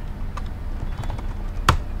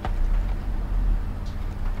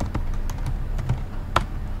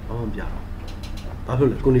အောင်ပြတော့ဘာဖြစ်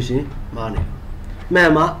လဲ condition မှားနေမှ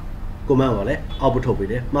န်မှာ command ပါလေအောက်ပို့ထုတ်ပေး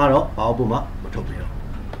တယ်မှားတော့ဘာအောက်ပို့မှမထုတ်ပေးတော့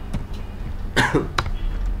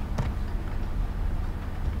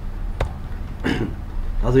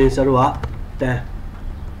ဒါဆိုရင်ဆရာတို့က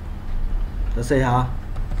10let's say ဟာ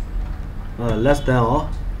less than or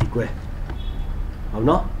equal ဟုတ်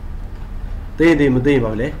နော်သေးမသေးပါ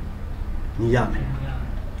ဘူးလေညီရမယ်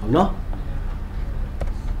ဟုတ်နော်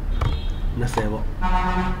20ပေါ့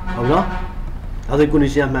ဟုတ်နော်ဒါဆို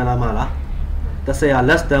condition မှန်လားမှားလားlet's say ဟာ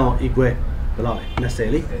less than or equal ဘယ်လောက်လဲ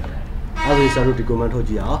20လေအဲဆိုဆရာတို့ဒီ comment ထုတ်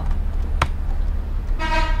ကြည့်အောင်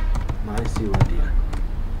my c1 d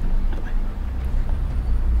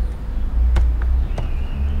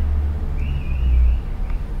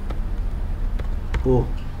oh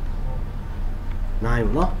 9ပေါ့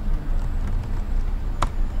နော်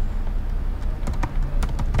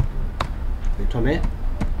ဒီထွက်မယ်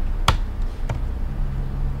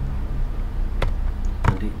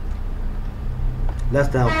ဒီ less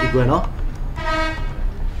than equal နော်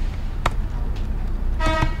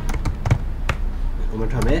ဒီမှာ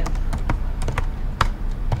ထွက်မယ်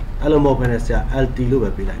အဲ့လိုမဟုတ်ဘဲနဲ့ဆရာ LT လို့ပဲ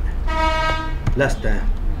ပေးလိုက်မယ် less than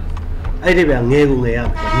အဲ့ဒီပဲငယ်ကိုငယ်ရ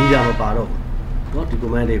မယ်ညီတာမပါတော့နော်ဒီ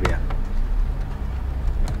command လေးပဲ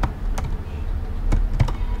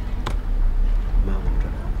မ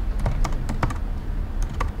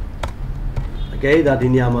cái đó đi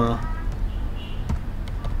nhà mà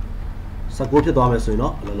sao cốဖြစ်သွားမယ်ဆိုရင်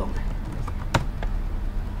တော့အလုပ်လုပ်မယ်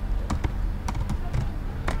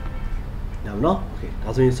ရမယ်နော်โอเคဒါ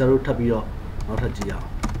ဆိုရင်ဆရာတို့ထပ်ပြီးတော့နောက်ထပ်ကြည့်ရအောင်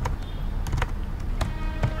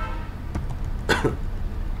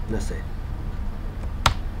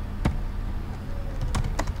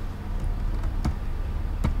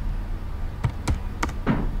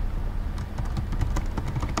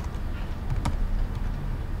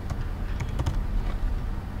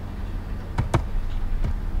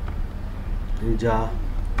20Ninja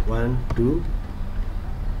 1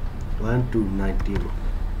 to 19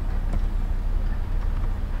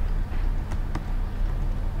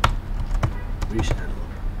 reach and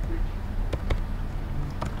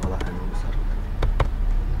dollar and start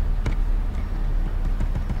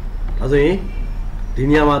ဒါဆိုရင်ဒီ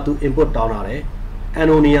နေရာမှာသူ input တောင်းတာတယ်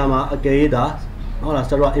ano နေရာမှာအကယ်၍ဒါဟုတ်လား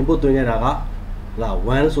server input သွင်းခဲ့တာကလာ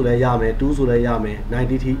1ဆိုလဲရမယ်2ဆိုလဲရမယ်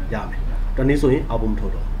90ထိရမယ်တနည်းဆိုရင် output မထု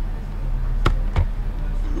တ်တော့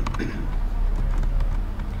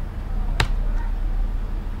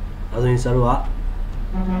ဒါဆိုရင်ဆရာတို့က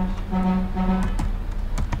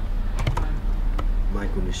my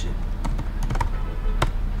condition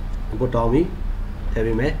input တောင်းပြီထည့်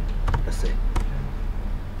ပေးမယ်30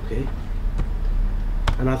 okay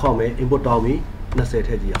အနာခေါက်မယ် input တောင်းပြီ20ထ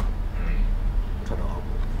ည့်ကြည့်အောင်ထွက်တော့အောင်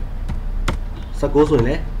19ဆိုရင်လ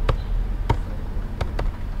ည်း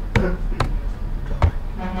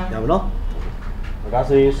ရပါတော့ဒါ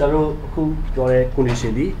ဆိုရင်ဆရာတို့အခုပြောတဲ့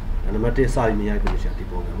condition ဒီနံပါတ်1စာရင်းမြင်ရ condition ဒီ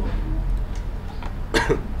ပုံစံပေါ့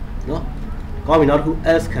နော်ကောင်းပြီနောက်တစ်ခု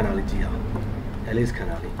else ခန္ဓာလေးကြည့်အောင် else ခန္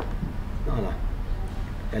ဓာလေးဟုတ်လား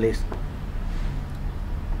else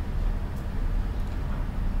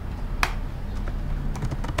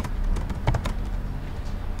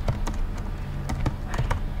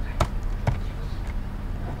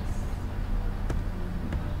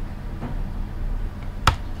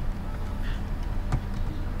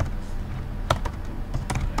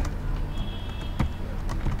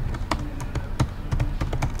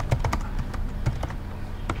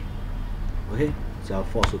จะ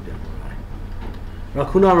force ဆိုပြန်ပေါ်လာတယ်။အဲ့တော့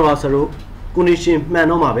ခုနကတော့ဆရာတို့ condition မှန်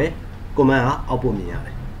တော့မှာပဲ command က output မြင်ရတ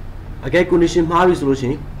ယ်။အကဲ condition မှားပြီဆိုလို့ရှိ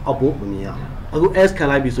ရင် output မမြင်ရဘူး။အခု s ခံ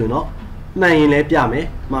လိုက်ပြီဆိုရင်တော့မှန်ရင်လည်းပြမယ်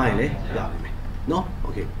မှားရင်လည်းပြပါမယ်။နော်။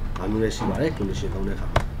 okay ဒါမျိုးလည်းရှိပါတယ် condition သုံးတဲ့အခါ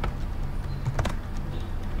မှာ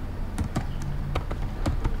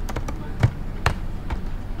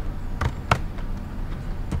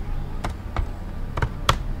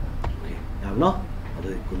။ဒါနော်။အဲ့ဒါ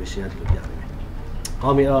condition ကဒီလိုပြမယ်။好，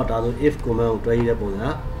咪哦，打算 if command ကိုတွဲရေးတဲ့ပုံစံ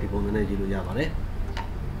ဒီပုံစံနဲ့ရေးလို့ရပါတယ်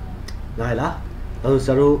။နားလား။ဒါဆိုဆ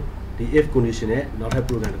ရာတို့ဒီ if condition နဲ့နောက်ထပ်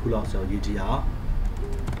program တစ်ခုလောက်ဆရာတို့ရေးကြည့်အောင်။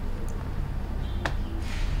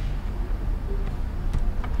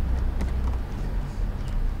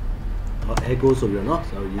ဟော echo ဆိုပြီးတော့เนาะဆ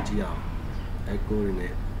ရာတို့ရေးကြည့်အောင်။ echo ရင်း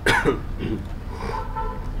နဲ့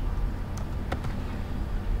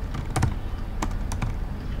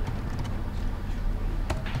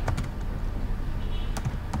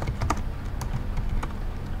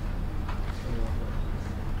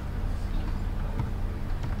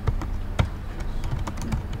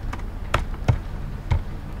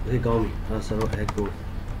ဒီကောင်းပြီအဲဆရာတို့ echo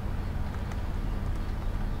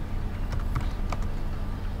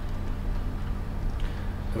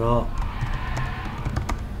အဲ့တော့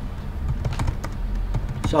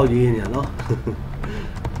ရှောက်ရေးနေရနော်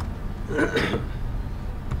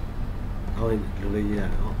အော်လူလေးရေးရတယ်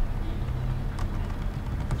နော်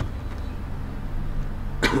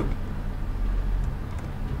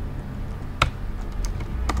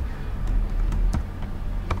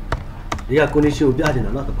ဒီက condition ကိုပြချင်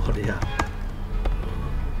တာเนาะသဘောတရား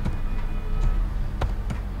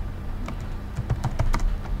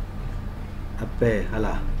အပယ်ဟာ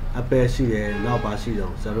လားအပယ်ရှိတယ်နောက်ပါရှိ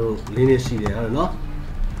တော့ဆရာတို့လင်းနေရှိတယ်ဟုတ်တယ်เนาะ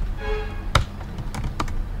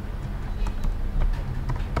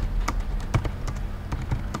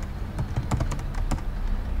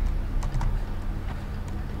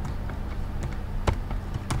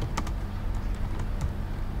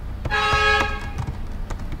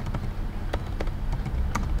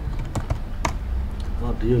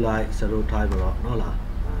ဒီလိုလိုက်ဆရာတို့ထားပြီးတော့เนาะလား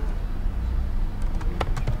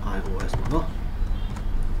iOS ပေါ့เนาะ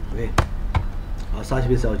okay search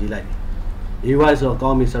ပြီးစောက်ကြည့်လိုက် AY ဆိုတော့ကော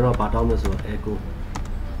င်းပြီဆရာတို့ဘာတောင်းလဲဆိုတော့ echo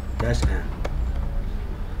dash n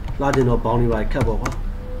လာတင်တော့ boundary ပါခက်ပေါ့ကွာ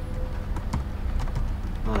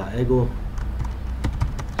ဟာလား echo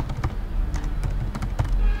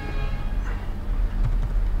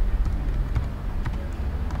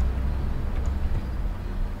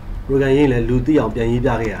program ရေးလဲလူသိအောင်ပြန်ရေးပြ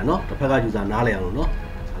ခဲ့ရเนาะတစ်ဖက်က user နားလည်အောင်လို့เนาะ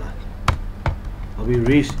ဟုတ်လား I'll be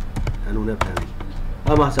reached and on a penny.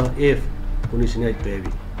 I'm also if conditional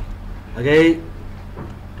baby. Okay,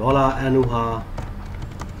 dollar anuha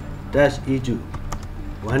dash e2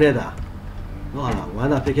 one other. No,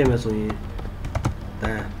 one that became a swing.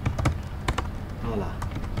 Then, hola.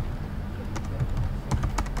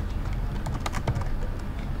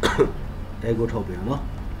 They go top, no?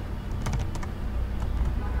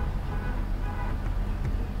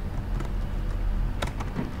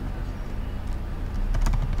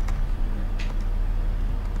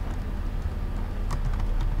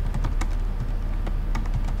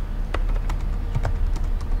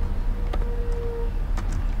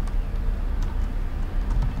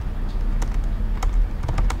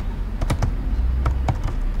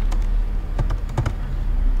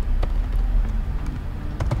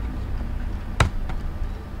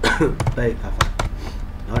 Baik apa?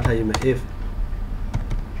 Now tell you if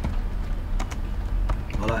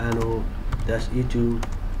dollar anu dash e2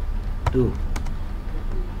 2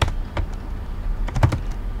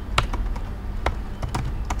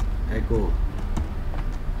 echo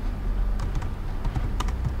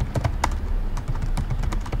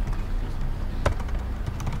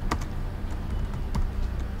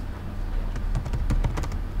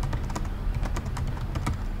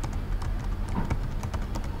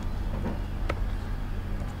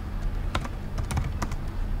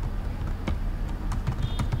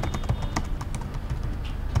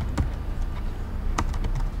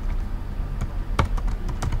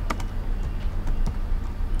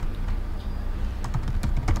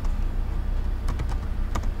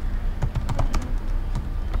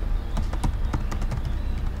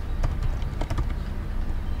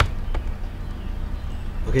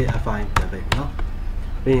okay, I find that big, no?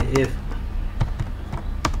 Meaning if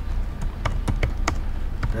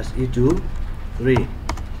that's e2 3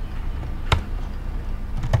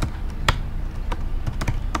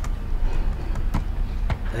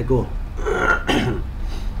 I go.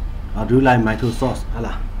 I'll do like my two sauce,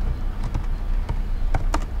 Allah.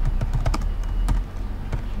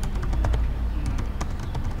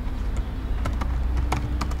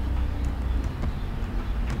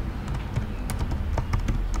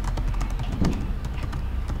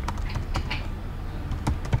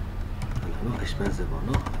 Not expensive or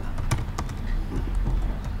not.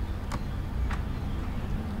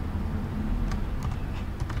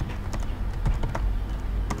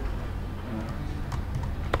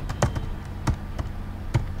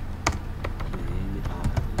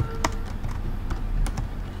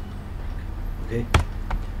 Okay,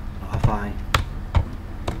 I find.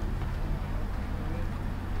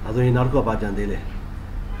 I don't know about Jandele.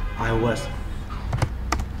 I was.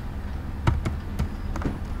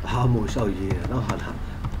 How much are you? No,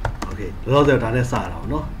 okay. Lots of done is out,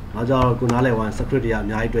 no. Now, I'll go now. One security. I'm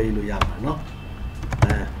not doing it. No.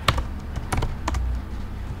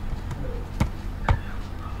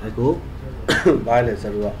 I go. Buy this.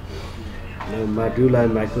 Module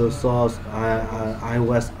Microsoft. I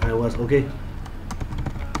was okay.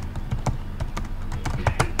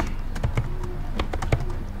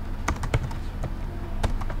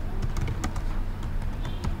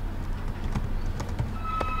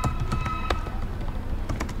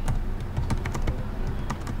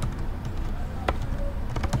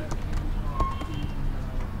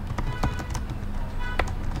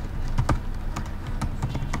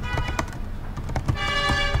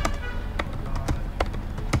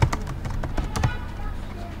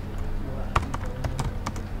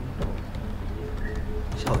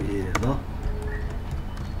 No?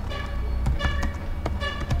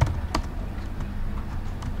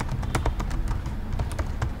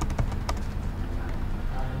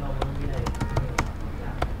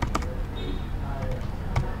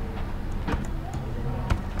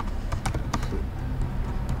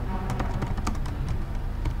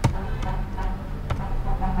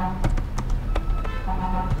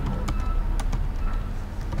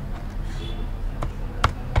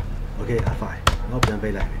 Okay, fine. No,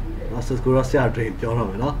 pay like me. No, so go to drain.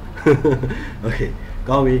 No? Okay,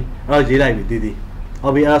 go me. I'll do like me, Didi.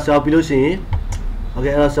 I'll be asked out below seeing.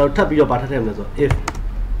 Okay, I'll sell tap your butter time. If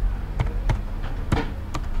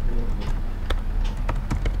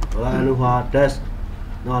I know what that's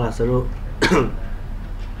not a zero,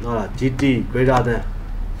 not a GT greater than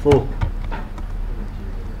 4.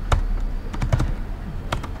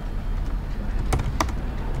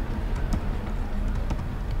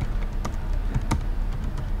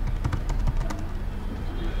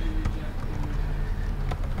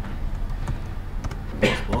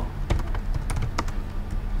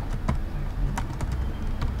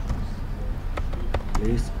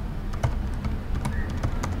 Please.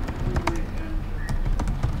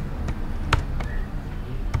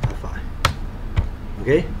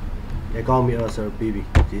 okay အကောင့်ပြီးတော့ဆိုတော့ပြီးပြီ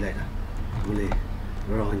ကြည့်လိုက်တာမလေး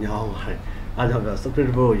တော့ညောင်းပါတယ်အားကြောင့်ပြော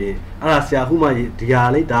script ဘို့ရင်အဲ့ဒါဆရာခုမှဒီဟာ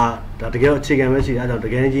လေးဒါတကယ်တော့အခြေခံပဲရှိတယ်အဲ့ကြောင့်တ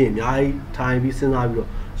ကယ်ကြီးအများကြီးထိုင်ပြီးစဉ်းစားပြီးတော့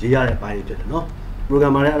ရေးရတဲ့အပိုင်းဖြစ်တယ်နော်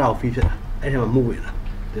programmer လည်းအဲ့ဒါကို fee ဖြစ်တာအဲ့ထဲမှာမှုဝင်တာ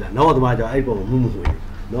ဒီလားနောက်တော့ကြောင့်အဲ့ပုံမှုဝင်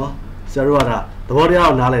နော်ဆရာတို့ကဒါသဘောတရား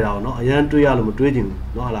ကိုနားလည်တာပေါ့နော်အရန်တွေးရလို့မတွေးချင်ဘူး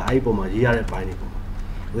နော်ဟာလားအဲ့ပုံမှာရေးရတဲ့အပိုင်းတွေပုံမှာ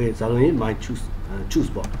okay ဇာလို့ရင် my choose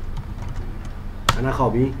ပေါ့အဲ့ဒါခော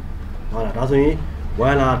က်ပြီးဟုတ်လားဒါဆိုရင်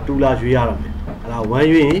1လား2လားရွေးရတော့မယ်ဟာလား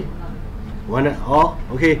1ရွေးရင်1နဲ့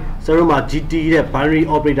okay ဆရာတို့မှာ GT တဲ့ binary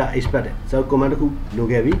operator expect တဲ့ဆရာ command တစ်ခုလို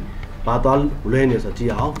ခဲ့ပြီဘာသွားလွဲနေဆိုကြ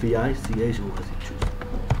ည့်အောင် vi chos choose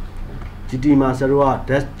GT မှာဆရာတို့က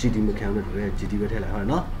dash GT မခံလို့လည်း GT ပဲထည့်လိုက်ဟုတ်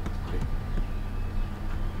နော်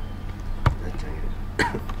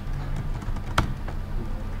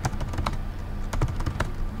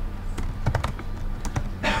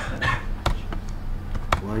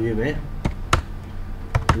1ရွေးမယ်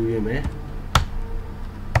2ရွေးမယ်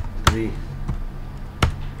3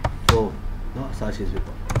 4နော်အစားရှိစု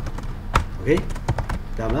ပေါ့ okay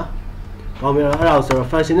ဒါမလားကောင်းပြီအဲ့ဒါကိုဆိုတော့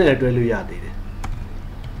function နဲ့လည်းတွဲလို့ရသေးတယ်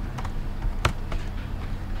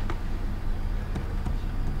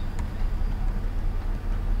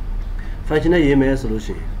function နဲ့ရေးမယ်ဆိုလို့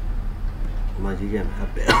ရှိရင်ဒီမှာရေးခဲ့မယ်အဲ့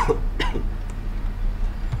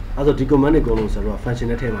ဆိုဒီ command တွေအကုန်လုံးဆိုတော့ function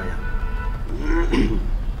နဲ့ထည့်မှရမယ်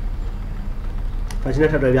function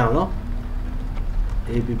နဲ့ထပ်တွဲပြအောင်နော်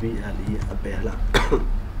APPLE အပယ်လား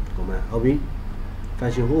command ဟုတ်ပြီ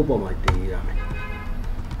function ဟိုအပေါ်မှာတင်ရမယ်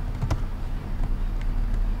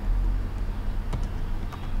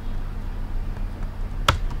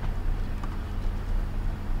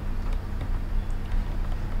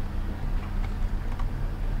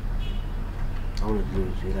အောင်လို့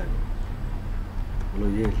ရေးလိုက်ဘ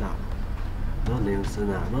လို့ရေးလှနော်နေစမ်း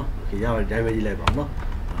တာနော် okay ရပါတယ်တိုင်းပဲရေးလိုက်ပါနော်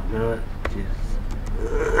နော်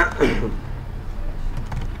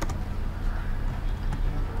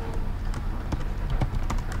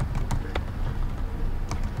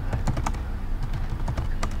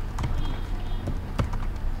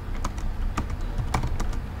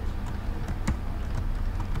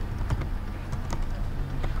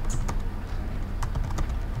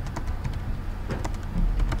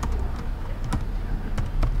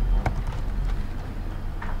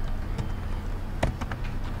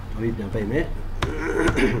ပြန်ပိတ်မယ်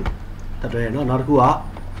တတ်တယ်နော်နောက်တစ်ခုက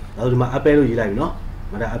ဒီမှာ apple လို့ရေးလိုက်ပြီနော်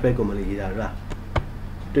မဒါ apple command လေးရေးတာဟုတ်လား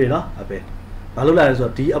တွေ့နော် apple ဘာလို့လာလဲဆို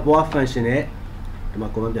တော့ဒီအပေါ် function နဲ့ဒီမှာ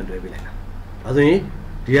command ပြန်တွဲပေးလိုက်တာဒါဆိုရင်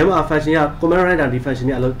ဒီထဲမှာ function က command writer ဒီ function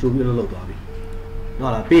နဲ့အလုပ်ကြိုးပြီးလုပ်သွားပြီ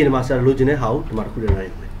နော်လားပြီးရင်ဒီမှာဆရာလိုချင်တဲ့ဟာကိုဒီမှာတစ်ခုတည်း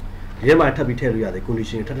write မယ်ဒီထဲမှာထပ်ပြီးထည့်လို့ရတယ်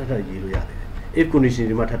condition ထပ်ရေးလို့ရတယ် if condition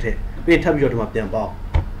ဒီမှာထပ်ထည့်ပြီးရင်ထပ်ပြီးတော့ဒီမှာပြန်ပေါင်း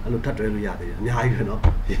အဲ့လိုထပ်တွဲလို့ရတယ်အများကြီးပဲနော်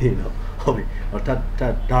ဒီနော်ဟုတ်ပြီထပ်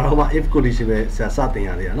ဒါတော့မှ if condition ပဲဆရာစတင်ရ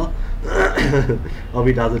တယ်နော်ဟုတ်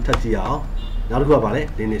ပြီဒါဆိုထပ်ကြည့်အောင်နောက်တစ်ခုကဘာလဲ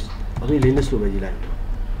Linux ဟုတ်ပြီ Linux လို့ပဲရေးလိုက်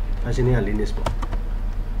function က Linux ပေါ့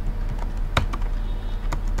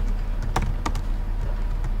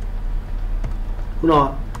ခု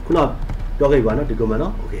နပြောခဲ့ပါနော်ဒီ command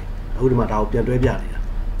နော် okay အခုဒီမှာဒါကိုပြန်တွဲပြနေတာ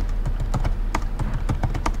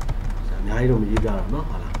ဆရာအများကြီးတော့မရေးပြတော့နော်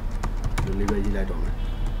ဟုတ်လားဒီလေးပဲရေးလိုက်တော့မယ်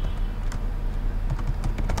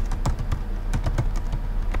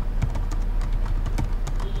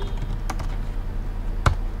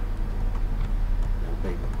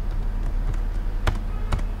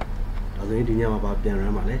ဒီညမှာပါပြန်ရ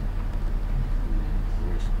မ်းပါလေ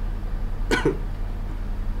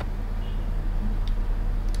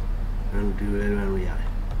ဒီလိုရမ်းလို့ရတယ်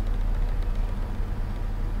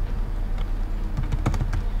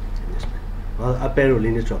ဘာ Apple လို့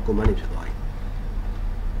Linux တော့ command တွေဖြစ်သွားပြီ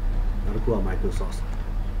နောက်တစ်ခုက Microsoft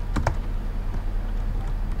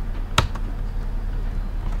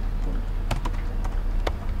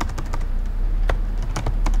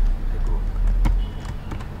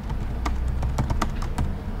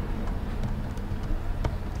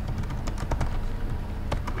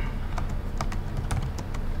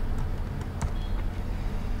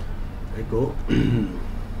go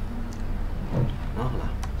နော်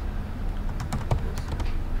လား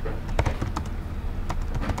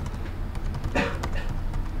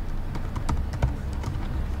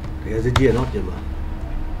တကယ်စစ်ကြည့်ရနော်ပြင်ပါ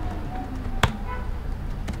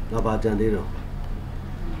နောက်ပါကြံသေးတော့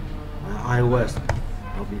iOS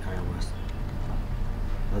နောက်ပြီး iOS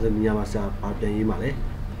ဒါဆိုညမှာစာပါပြန်ရေးပါလေ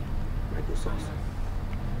Microsoft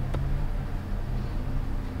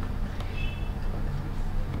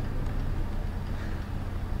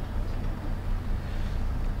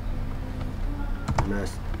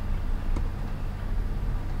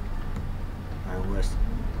iOS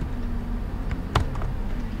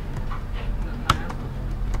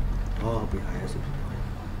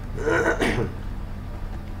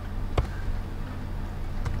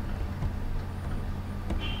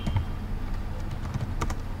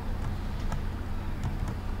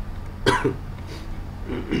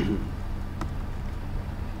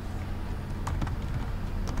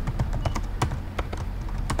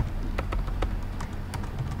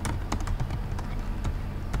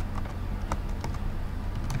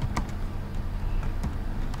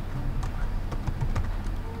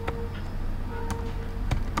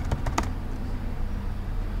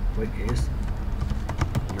what is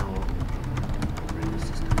now operating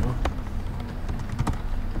system, no?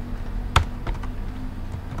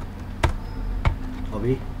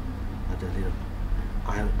 Hobby, ada little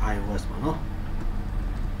iOS one, no?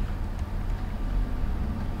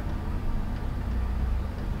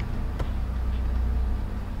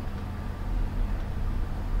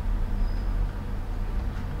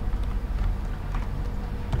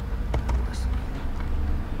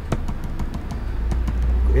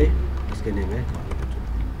 Okay, let's get in there.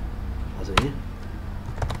 As a here,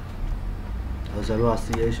 as a raw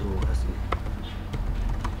CHOS.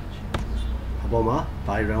 Aboma,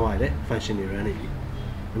 by run function run it.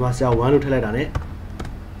 You must have one to tell it on it.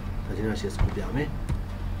 Sajina says, Kupiame.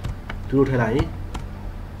 Two to tell I,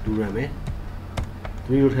 two rame,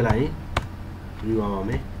 three to tell I, three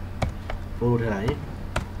rame, four to tell I,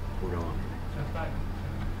 four rame.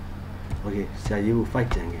 Okay, so you fight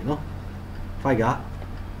Jangi, no? Fight got.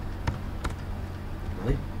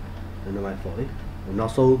 Number 4. Not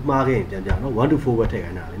so marking, no 1 to 4 will take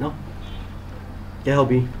an alley, no? Can help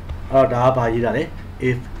me.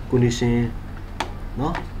 If condition,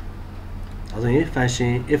 no? As a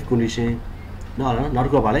fashion, if condition, no, not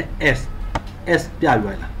go ballet, S,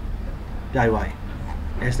 Piawella, Piy,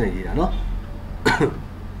 S Nigeria, no?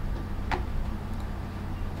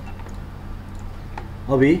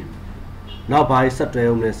 Hobby now by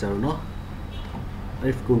subtract necessary, no?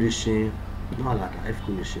 If condition, no, not if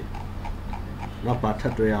condition. Not part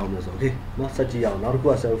of the okay, not such a young, not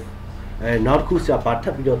go self, and not Kusa part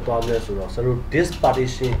of your toddlers or so. This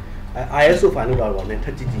partition, I also find out one and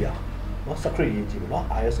 30 years. Not secretary, no,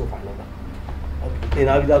 I also find out. In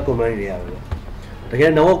our community,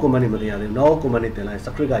 again, no community, no community, like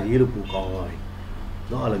Sakrika Yellow Book on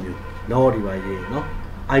no aluminum, no divide, no.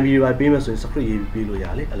 I mean, by payments in Sakri below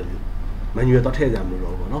Yali, aluminum. When you thought them,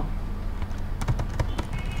 no.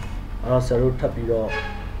 I also tapido.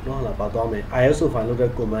 No, about Dome. I also find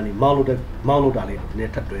loaded command, Malu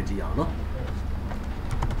net 20 years, no?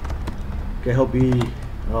 Can help be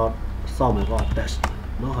some about test,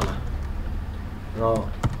 no?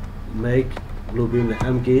 Make blue beam the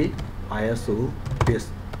MK ISO this.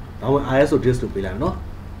 Now ISO this to be like, no?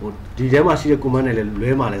 The demo she command a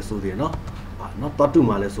lemale so they no? Not thought to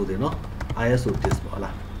male so they no? ISO this,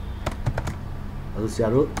 as a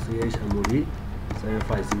zero CHMOD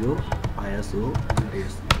 750 ISO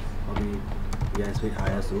this. Yes, we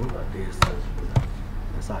ISO this.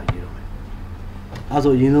 That's how you know.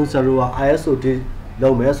 Also, you know, ISO did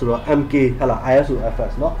low mess or MK, ISO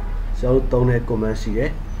FS, no? So don't command she.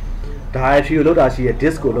 Die if you load as she a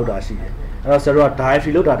disco load as she. Also, die if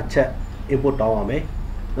you load at chat input down me.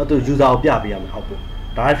 Not to use our Biabiam output.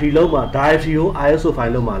 Die if you load, die if you ISO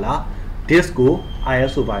find Lomala, disco,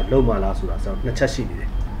 ISO by Lomala, so Nachashi.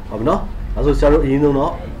 Of no? Also, you know,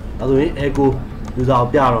 no? Also, echo. Use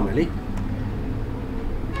our Piarameli.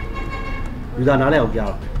 Use another of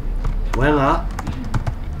Piar. When I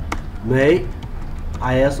make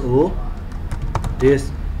ISO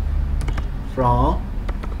this from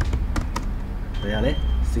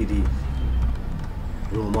CD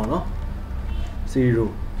room, no? CD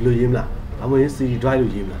room, Lujimla. I'm going to see dry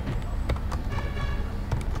Lujimla.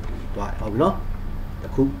 Dry, no? The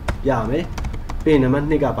cook Yame, Pain a man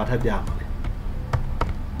nigga, but have Yam.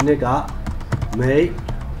 Nigga. Make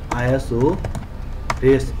ISO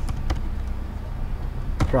this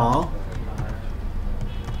from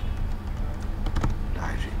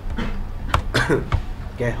diary.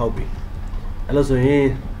 Get hobby. Hello, so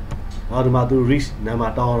in order to reach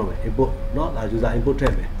Namatown input, not like use input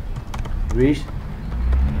tab. Reach.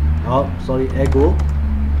 Oh, sorry, echo.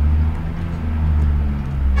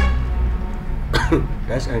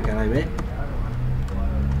 That's and can I make?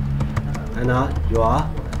 And now you are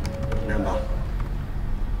number.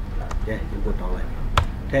 Yeah, input down like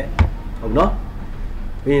okay. No?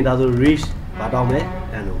 We need to reach down there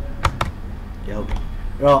and no. Yeah, okay.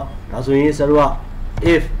 Right, that's when you said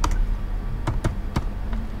if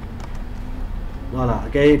no,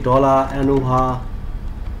 okay, dollar and no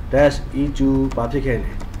dash E2 particle.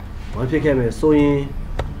 One pick so in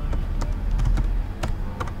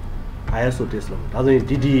ISO this long. That's when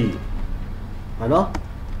DD. I know?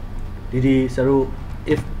 DD zero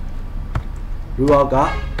if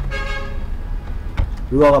Ruaga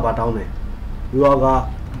down there. Ruaga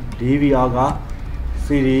DVR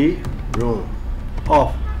CD room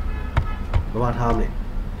off. No time.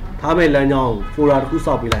 Time Lanyon for our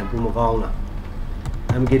Kusabi line Pumagana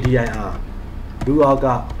MKDIR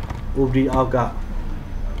Ruaga OVDR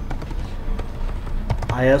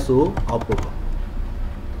ISO output.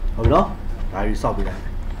 No? I saw it.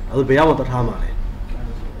 I'll be able to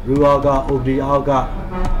Ruaga OVDR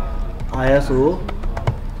ISO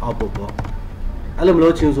output ပေါ့အဲ့လိုမ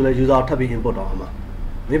လို့ချင်းဆိုလဲ user ထပ်ပြီး input တော့အောင်မှာ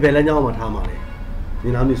မင်းဘယ်လမ်းကြောင်းမှာထားမှာလဲမြ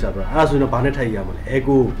င်လားမြင်စားပြအဲ့ဒါဆိုရင်တော့ဘာနဲ့ထပ်ရရမှာလဲ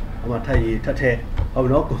echo အမှထပ်ရေးထပ်ထက်ဟုတ်ပြီ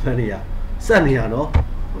နော် command တွေကစက်နေရနော်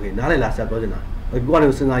okay နားလည်လားဆက်ပြောချင်တာကိုကနေ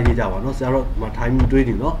စဉ်းစားရေးကြပါနော်ဆရာတို့မှာ time တွေး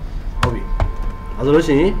နေနော်ဟုတ်ပြီဒါဆိုလို့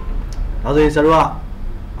ရှိရင်ဆရာတို့က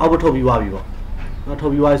output ထုတ်ပြီးသွားပြီပေါ့နော်ထု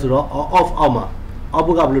တ်ပြီးသွားပြီဆိုတော့ off အောက်မှာ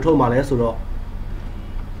output ကဘယ်လိုထုတ်မှာလဲဆိုတော့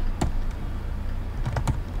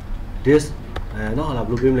this နော်ဟာလားဘ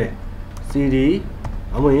ယ်လိုပြောမလဲ cd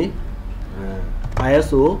အမွေ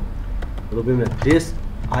iso ဘယ်လိုပြောမလဲ this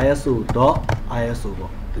iso.iso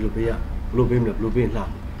ပေါ့ဒီလိုပေးရဘယ်လိုပေးမလဲဘယ်လိုပေးလှ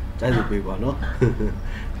ကျိုင်းလိုပေးပါနော်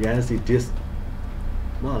ဒီ IC this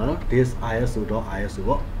နော်နော် this iso.iso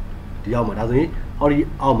ပေါ့ဒီအောက်မှာဒါဆိုရင်ဟောဒီ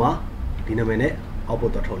အောက်မှာဒီနာမည်နဲ့ output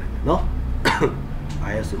တော့ထုတ်လိုက်မယ်နော်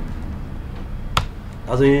iso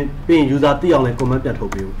ဒါဆိုရင်ပြီးရင် user သိအောင်လဲ command ပြန်ထု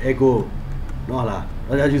တ်ပေးဦး echo နော်ဟာလား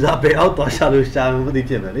ဒါကြောင့် user ဘယ်အောက်သွားရှာလို့ရှာမသိ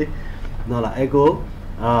ဖြစ်မယ်လေနော်လား echo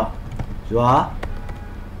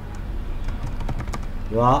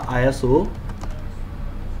your ISO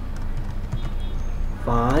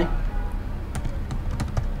file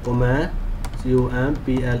command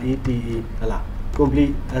complete ဟလာ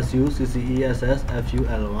complete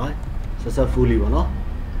successfully ပေါ့နော်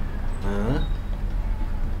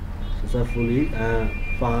successfully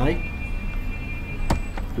file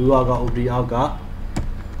လူအောက်က OD အောက်က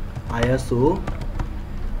ISO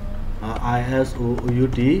out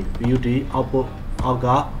output အောက်က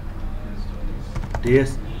this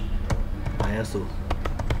ISO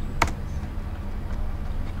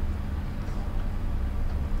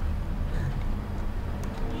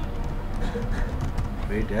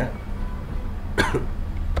wait that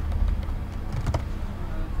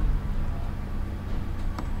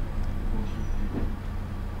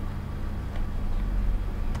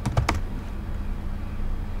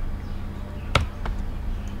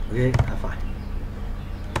okay fine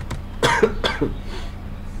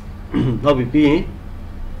နောက်ပြီးရင်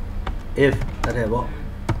if တက်တယ်ပေါ့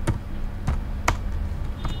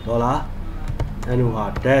ဒေါ်လာအနူဟာ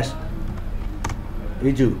dash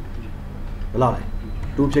eju ဘယ်လောက်လဲ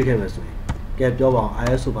2ဖြစ်ခဲ့မယ်ဆိုရင်ကဲပြောပါအောင်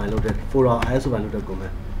ISO ဘိုင်လုပ်တဲ့ folder ISO ဘိုင်လုပ်တဲ့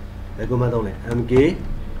command ဘယ် command သုံးလဲ mk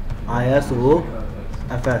ISO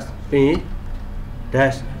fs ပြီးရင်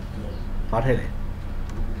dash ဘာထည့်လဲ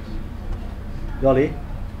ပြောလေ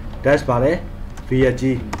dash ပါလဲ vg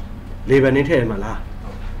label နဲ့ထည့်ရမှာလား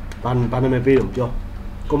ဘာနာမည်ပေးတော့ပြော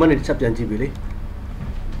command နဲ့တစ်ချက်ပြန်ကြည့်ပြီလေ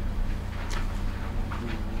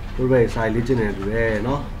တို့ပဲစာရေးလေ့ကျင့်နေတူတယ်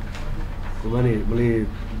နော် command နဲ့မလေး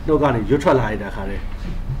နှုတ်ကနေရွတ်ထွက်လာရတဲ့ခါတဲ့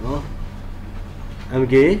နော်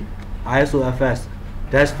mk isofs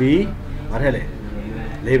dash v ဘာထည့်လဲ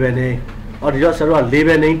label name အော်ဒီတော့ဆရာတို့က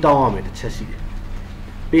label name တောင်းရမယ်တစ်ချက်ရှိတယ်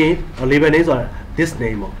ပြီးရင် label name ဆိုတာ this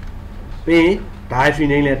name ပေါ့ပြီးရင် directory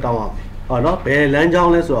name လည်းတောင်းရမယ်ဟောနော်ဘယ်လမ်းကြော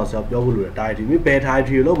င်းလဲဆိုတော့ဆရာပြောဖို့လိုတယ် directory ဘယ်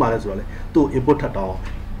directory ကိုလောက်မှလဲဆိုတော့လေသူ့ input ထပ်တောင်း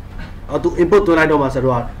အောင်သူ input သွင်းလိုက်တော့မှဆရာ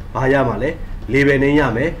တို့ကဘာရမှာလဲ label name ရ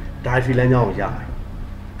မယ် directory လမ်းကြောင်းကိုရမယ်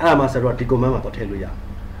အဲ့ဒါမှဆရာတို့ကဒီ command မှာတော့ထည့်လို့ရ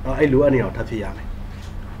အဲ့လိုအနေအောင်ထပ်ဖြစ်ရမယ်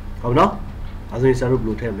ဟုတ်နော်ဒါဆိုရင်ဆရာတို့ဘယ်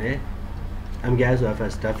လိုထည့်မလဲ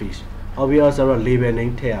mkisofs dash ဟောပြီးတော့ဆရာတို့ label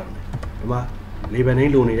name ထည့်ရမယ်ဒီမှာ label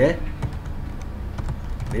name လိုနေတယ်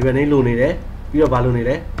label name လိုနေတယ်ပြီးတော့ဘာလိုနေ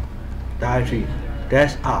လဲ directory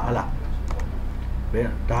dash r ဟလားဘယ်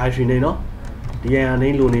directory name နော် dir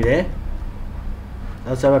name လိုနေတယ်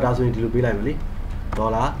အဲ့ဆရာတို့ဒါဆိုရင်ဒီလိုပေးလိုက်မယ်လေ$dir name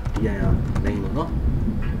ပေါ့နော်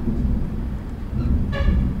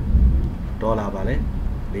ဒေါ်လာပါလေ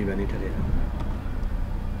label name ထည့်လိုက်တာ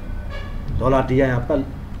$dir ပ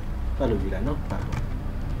တ်လို့ကြည့်လိုက်နော်ပတ်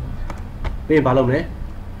ပြီးရင်ဘာလုပ်မလဲ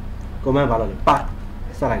command ဘာလုပ်လဲ pipe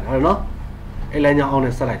ဆက်လိုက်တာဟုတ်နော်အဲ့လမ်းကြောင်းအောင်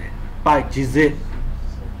နဲ့ဆက်လိုက်တယ် pipe gz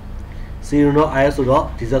 0 တော့ is ဆိုတော့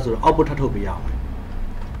gz ဆိုတော့ output ထပ်ထုတ်ပေးရအောင်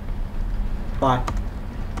pipe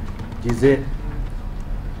gz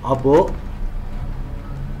output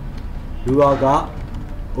လူအောက်က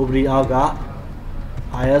OBD အောက်က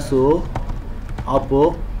ISO output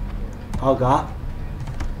အောက်က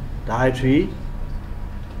directory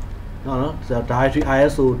နော် directory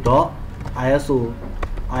ISO dot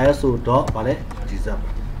ဘာလဲ gz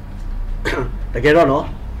တကယ်တော့နော်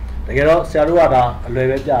တကယ်တော့ဆရာတို့ကဒါအလွယ်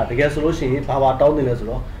ပဲပြတကယ်ဆိုလို့ရှိရင်ဘာတောင်းနေလဲဆို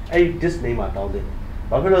တော့အဲ့ဒီ disk name မှာတောင်းတယ်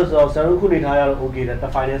ဘာဖြစ်လို့ဆိုတော့ဆရာတို့ခုနေထားရတော့ okay တဲ့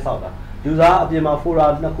file နဲ့စောက်တာ user အပြင်မှာ folder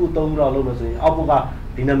 2ခု3ခုတော့လုပ်လို့ဆိုရင် output က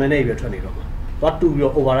ဒီနာမည်နဲ့ပဲထွက်နေတော့မှာသွားတူပြီး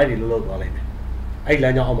တော့ override တွေလုပ်သွားလိုက်မယ်အဲ့လ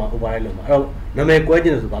မ်းကြောင်းအောက်မှာ override လုပ်မှာအဲ့တော့နာမည်ကွဲကျ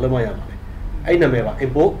င်တယ်ဆိုဘာလို့မှရမှာလဲအဲ့နာမည်ပါ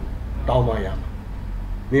import တောင်းမှရမှာ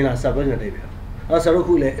မင်းလားစပ်ပြောနေတယ်ဗျအဲ့ဆရာတို့အ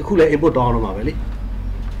ခုလည်း input တောင်းအောင်လုပ်မှာပဲလေ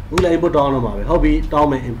အခုလည်း input တောင်းအောင်လုပ်မှာပဲဟုတ်ပြီတောင်း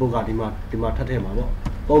မယ် input ကဒီမှာထပ်ထည့်မှာပေါ့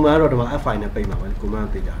ပုံမှန်ကတော့ဒီမှာ f file နဲ့ပိတ်မှာပဲ command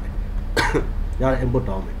သိကြတယ် ရတယ် input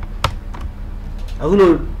တောင်းမယ်အခု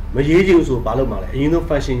လို့မရေးချင်ဘူးဆိုဘာလုပ်မှာလဲအရင်ဆုံး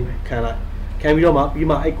function ခံလိုက်ခံပြီးတော့မှပြီး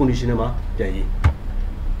မှအဲ့ condition ထဲမှာပြန်ရေး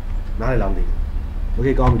နားလည်လားမသိဘူး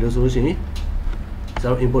okay ကောင်းပြီလို့ဆိုလို့ရှိရင်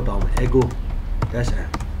zero input တောင်းမယ် echo dash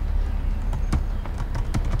n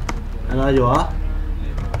and now you are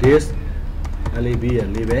this lab ရဲ့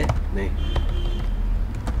label name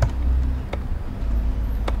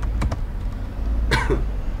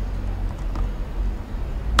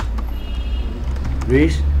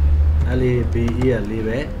reach lab ရဲ့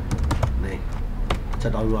label name ချ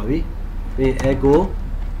က်တောင်းပြပါပြီပြီး echo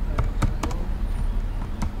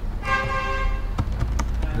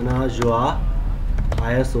and now you are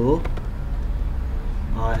ISO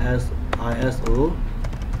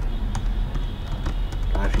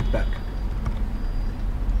feedback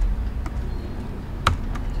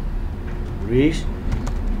reach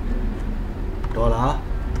dollar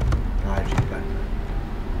feedback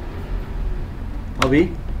ဟုတ်ပြီ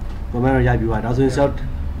comment ရိုက်ပြီးပါဒါဆိုရင် short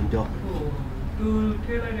ပြောသူထ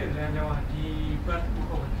ည့်လိုက်တဲ့လမ်းကြောင်းကဒီ path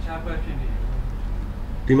ကိုတခြား path ဖြစ်နေတယ်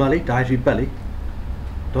ဒီမှာလေ feedback လေ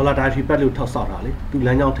dollar feedback လို့ထောက်ဆောက်တာလေသူလ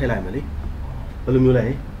မ်းကြောင်းထည့်လိုက်မယ်လေဘယ်လိုမျိုးလဲ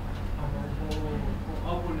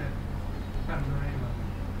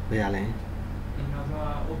ဘယ်ရလဲဒီနောက်တော့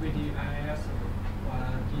OBDIS ဆိုတာ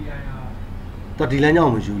DIR တော့ဒီလမ်းကြော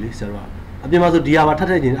င်းမယူလေဆရာအပြင်မှာဆို DIR ပါထပ်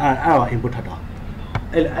ထည့်ခြင်းအဲ့ဒါ input ထပ်တာ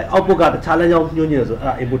အဲ့ output ကတခြားလမ်းကြောင်းညွှန်းနေတယ်ဆိုအဲ့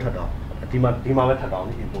ဒါ input ထပ်တာဒီမှာပဲထပ်တာ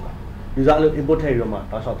လေ input က user အဲ့လို input ထည့်ပြီးတော့မှ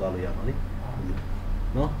တောက်လျှောက်သွားလို့ရပါလေ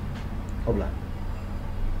နော်ဟုတ်လား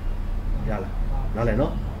ရလားနားလည်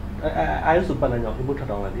နော်အဲ့ဆိုပတ်လမ်းကြောင်း input ထပ်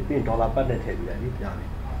တောင်းလိုက်ပြီပြီးရင် dollar ပတ်နဲ့ထည့်ပြီးလိုက်ပြီပြပြီ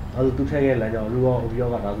အဲ့ဆိုသူထည့်ခဲ့လမ်းကြောင်း row of OBO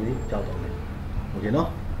ကဒါဆိုရင်ကြောက်တော့မယ်โอเคနော်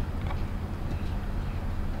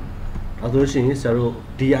အဲ့ဆိုရှင်ဆရာတို့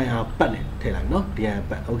DIR ပတ်နဲ့ထည့်လိုက်နော် DIR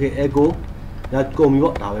ပတ် okay echo ဒါကုန်ပြီ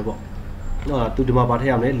ပေါ့ဒါပဲပေါ့နော်သူဒီမှာပါထည့်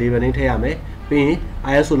ရမယ် label name ထည့်ရမယ်ပြီးရင်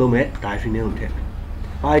ISO လုံးမဲ့ directory name ကိုထည့်မယ်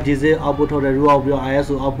IDZ output ထုတ်တဲ့ row အောက်ပြီးတော့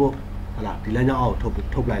ISO output ဟုတ်လားဒီလမ်းကြောင်းအောက်ထုတ်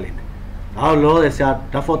လိုက်လိမ့်မယ်ဒါတော့လောဆရာ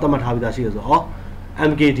default သတ်မှတ်ထားပြီးသားရှိရဆိုဩ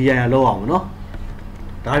MKDIR လောက်အောင်နော်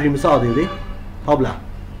ဒါဒီမစောက်သေးဘူးလေဟုတ်လား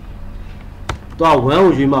တော့1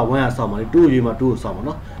ကိုရွေးမှ1ရစောက်မှာလေ2ကိုရွေးမှ2ကိုစောက်မှာ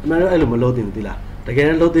နော်အမှန်တော့အဲ့လိုမလုပ်သင့်ဘူးသိလားတကယ်လ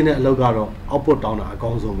ည်းလုပ်သင့်တဲ့အလုပ်ကတော့ output တောင်းတာအကော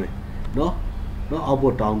င်းဆုံးပဲနော်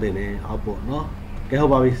output တောင်းတင်တယ် output နော်ကဲဟု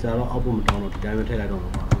တ်ပါပြီဆရာတော့ output မတောင်းတော့ဒီတိုင်းပဲထည့်လိုက်တော့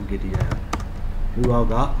မှာ MKDIR လူအောက်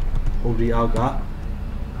က OD အောက်က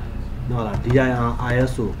နော်လား DIR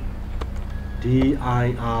ISO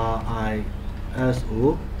DIRISO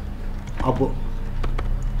output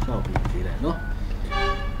ဆောက်ပြီးရေးလိုက်နော်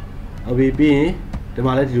ဟုတ်ပြီပြီးရင်ဒီ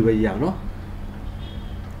မှာလည်းဒီလိုပဲရေးရအောင်နော်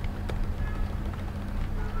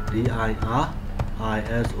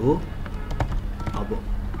DIRISO output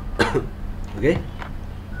okay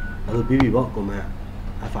အဲ့လိုပြီးပြီပေါ့ command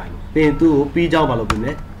F5 ပြီးရင်သူ့ကိုပြီးကြောင်းပါလို့ပြင်မ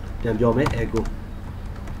ယ်ပြန်ပြောမယ် echo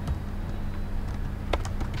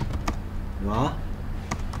နော်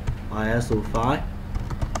ISO file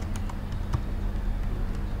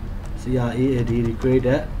CRAAD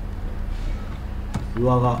created လူ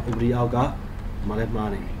အောက်က OBD အောက်ကမလည်းမှား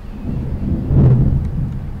နေ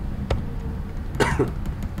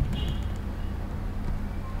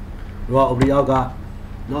လူအောက် OBD အောက်က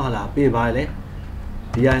နော်ဟာလားပြင်ပါလေ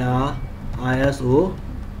DIR ISO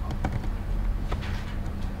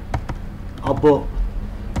output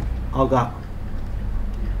အောက်က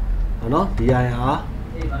နော် DIR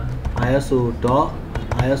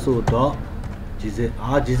ISO.gzip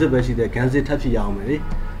gzip ပဲရှိတယ် ganzip ထပ်ဖြစ်ရအောင်မယ်လေ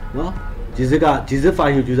နော် gzip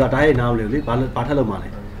file user တိုင်းရဲ့နားမလဲလေဘာထပ်လုပ်မှာလဲ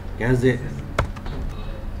ganzip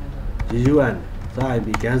gun စာအိုင်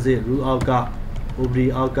ပြီး ganzip root အောက်က obd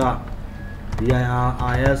အောက်က dir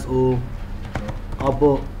iso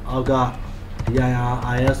output အောက်က dir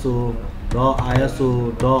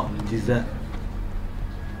iso.gzip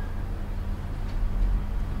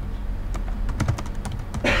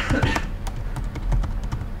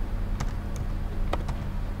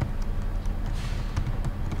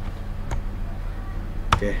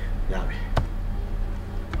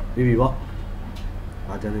ပြီးပြီပေါ့။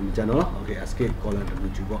အားကြမ်းနေမကြမ်းတော့။ Okay escape colon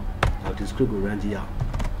wg ပေါ့။ဒါ script ကို run ကြည့်ရအောင်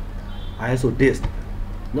။ ISO disk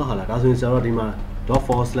နော်ဟာလားဒါဆိုရင်ဆရာတို့ဒီမှာ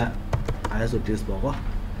 .4/ISO disk ပေါ့ကွာ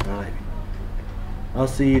။နားလိုက်ပြီ။နောက်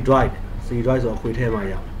C drive ဆိုအခွေထဲမှာ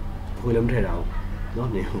ရအောင်။အခွေလည်းမထည့်တာဘူး။နော်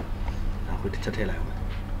နေဟုတ်။ဒါအခွေတစ်ချက်ထည့်လိုက်အောင်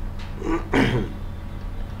။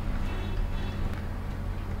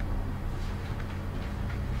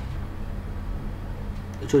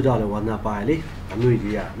ချို့ကြလဲဝါနာပါလေအမျိုး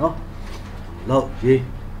ကြီးရနော်လောက်ရေး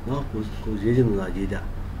နော်ကိုရေးချင်လို့ရေးကြ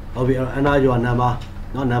ဟုတ်ပြီအနာကျော်နံပါတ်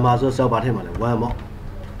နော်နံပါတ်ဆိုစောက်ပါထဲမှာလဲ1ပေါ့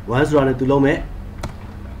1ဆိုတာနဲ့သူလုံးမဲ့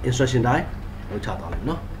instruction တိုင်းလောက်ချသွားလိုက်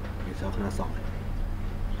နော်ဒီစောက်ခဏစောင့်မယ်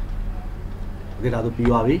okay ဒါဆိုပြီး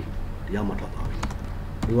သွားပြီဒီရောက်မှထွက်သွားပြီ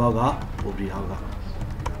လူအောက်က OBD အောက်က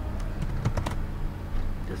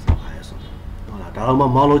this ISO ဟုတ်လားဒါတော့မှ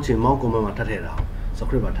မောင်းလို့ချင်းမောင်း comment မှာထပ်ထည့်တာ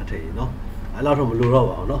script မှာထပ်ထည့်ရင်เนาะအဲ့လောက်တော့မလိုတော့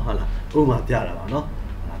ပါဘူးเนาะဟုတ်လားဥပမာပြတာပါเนาะ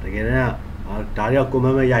တကယ်တမ်းကဒါတွေက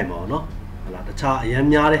comment ပဲရိုက်မှာเนาะဟုတ်လားတခြားအရင်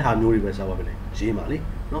များတဲ့ဟာမျိုးတွေပဲစားပါပဲလေရေးပါလေ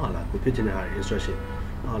เนาะဟုတ်လားကိုဖြစ်ချင်တဲ့ဟာတွေ instruction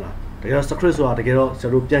ဟုတ်လားတကယ်တော့ script ဆိုတာတကယ်တော့ကျွ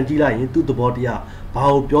န်တော်ပြန်ကြည့်လိုက်ရင်သူ့သဘောတရားဘာ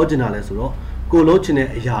ကိုပြောချင်တာလဲဆိုတော့ကိုလုံးချင်တဲ့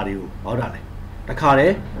အရာတွေကိုဟောတာလေတခါတ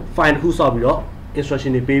ည်း file တစ်ခုစောက်ပြီးတော့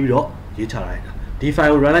instruction တွေပေးပြီးတော့ရေးချလိုက်တာဒီ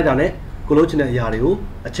file ကို run လိုက်တာနဲ့ကိုလုံးချင်တဲ့အရာတွေကို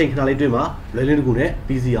အချိန်ခဏလေးတွင်းမှာလွယ်လင်းတစ်ခုနဲ့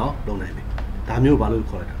busy အောင်လုပ်နိုင်ပြီဒါမျိုးဘာလို့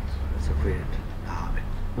ခေါ်လိုက်တာ script ဒါပဲ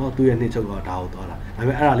เนาะသူ့ရဲ့နှိမ့်ချုပ်ကဒါကိုသွားတာဒါပေ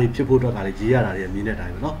မဲ့အဲ့ဒါလေးဖြစ်ဖို့အတွက်ကလေးရေးရတာတွေမြင်တဲ့အတို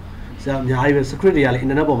င်းပဲเนาะဆရာအများကြီးပဲ script တွေကလည်း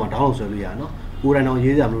internet ပေါ်မှာ download ဆွဲလို့ရတာเนาะကိုယ်တိုင်တော့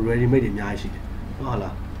ရေးကြမလို့ ready made တွေအများကြီးရှိတယ်ဟုတ်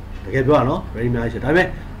လားတကယ်ပြောရနော် ready အများကြီးရှိတယ်ဒါပေမဲ့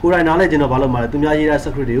ကိုယ်တိုင်နားလဲကျင်တော့ဘာလို့မှာလဲသူများရေးတဲ့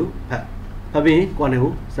script တွေကိုဖတ်ပြီးကိုယ်နဲ့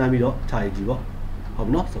ကိုစမ်းပြီးတော့ခြာရေးကြည့်ပေါ့ဟုတ်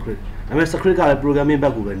ပြီနော် script ဒါပေမဲ့ script ကလည်း programming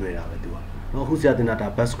back ကိုပဲနှွေတာပဲသူကနော်အခုဆရာတင်တာဒါ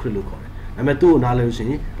back script လို့ခေါ်တယ်ဒါပေမဲ့သူ့ကိုနားလဲလို့ရှိ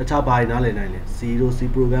ရင်တခြားဘာတွေနားလဲနိုင်လဲ C တို့ C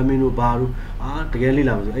programming တို့ဘာတို့တကယ်လေ့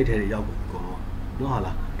လာမှဆိုအဲ့ထဲတွေရောက်ကုန်ပြီကောနော်ဟာ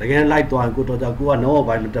လားတကယ် like သွားရင်ကိုတော်ကြကိုက no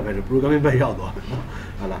ဘိုင်းမတက်ပဲ programming back ရောက်သွားတယ်နော်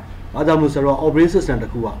ဟာလားအားကြောင့်မို့ဆိုတော့ operating system တ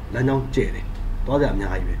ခုကလမ်းကြောင်းကျဲတယ်သွားကြအ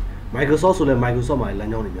များကြီးပဲ Microsoft ဆိုလဲ Microsoft မှာလ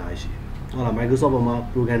မ်းကြောင်းတွေအများကြီးရှိတယ်ဟုတ်လား Microsoft ပေါ်မှာ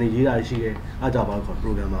program တွေရေးတာရှိတယ်အားကြောင့်ဘာလို့ခေါ်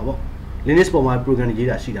programmer ပေါ့ Linux ပေါ်မှာ program တွေရေး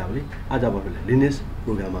တာရှိတာပဲလေအားကြောင့်ဘာဖြစ်လဲ Linux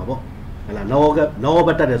programmer ပေါ့ဟုတ်လား now ဘ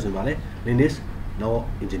တ်တက်တယ်ဆိုရင်ပါလေ Linux now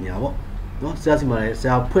engineer ပေါ့နော်ဆရာစီမှာလည်းဆ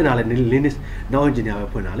ရာဖွင့်တာလဲ Linux now engineer ပဲ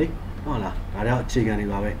ဖွင့်တာလေဟုတ်လားဒါတော့အခြေခံတွေ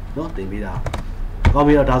ပါပဲနော်သင်ပေးတာကောင်း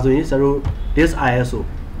ပြီတော့ဒါဆိုရင်ဆရာတို့ this ISO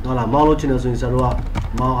ဟုတ်လားမောင်းလို့ချင်တယ်ဆိုရင်ဆရာတို့က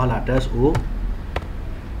မောင်းဟာလား dash o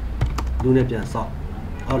လူနဲ့ပြန်ဆောက်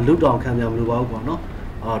လုတောင်ခံပြန်မလို့ပါဘူးပေါ့နော်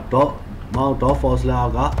dot mount dot force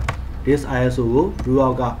က this ISO ကို brew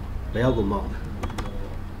out ကဘယ်ရောက်ကို mount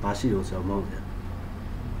ဘာရှိလို့ဆိုတော့ mount ပြန်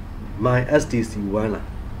my stc1 လား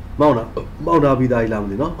mount တာပြီးသားကြီးလားမ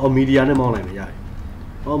သိနော်media နဲ့ mount လိုက်မယ်ရတယ်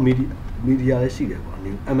media လည်းရှိတယ်ပေါ့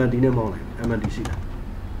MND နဲ့ mount လိုက်မယ် MND ရှိတာ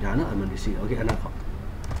ညာနော် MND ရှိတယ် okay အဲ့ဒါခေါ့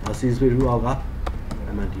c space brew out က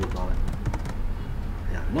MND ကိုသွားလိုက်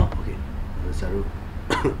ရတယ်နော် okay ဆရာတို့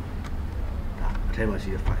အထဲမှာရှိ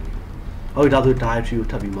တဲ့ file လေးဟုတ်ပြီဒါဆို directory ကို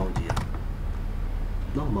ထပ်ပြီးမောင်းကြည့်ရအောင်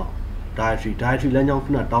နော်မောင်း directory လမ်းကြောင်းခု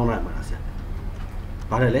နတောင်းလိုက်မှာလားဆရာ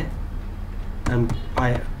ဗါတယ်လေ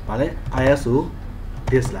ဗါလေ ISO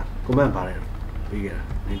this လား command ပါတယ်ပေးခဲ့တာ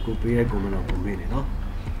ဒီကိုပေးတဲ့ command တော့ပုံပေးနေနော်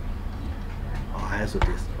ISO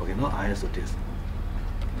this okay နော် ISO this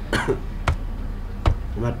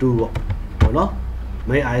ဒီမှာ2ပေါ့နော်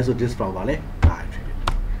main ISO this from ဗါလေ directory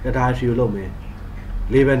ကိုလုပ်မယ်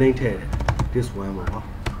label name ထည့်တယ်this one ပေါ့နော်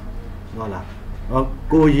ဟုတ်လား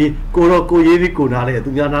ကိုရေးပြီးကိုနားလဲသူ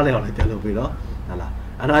များနားလဲအောင်လည်းပြန်လုပ်ပြီးတော့ဟုတ်လား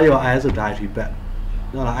အနာရော ISO directory ပတ်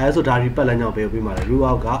ဟုတ်လား ISO directory ပတ်လမ်းကြောင်းပေးပြီးမှလဲ root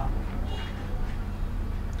out က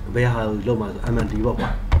ဘယ်ဟာလုပ်မှာဆို MND ပေါ့ကွာ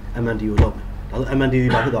MND ကိုလုပ်မယ်ဒါဆို MND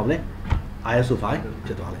ဘာဖြစ်သွားမလဲ ISO file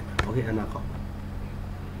ဖြစ်သွားလိမ့်မယ် okay အနာခေါ့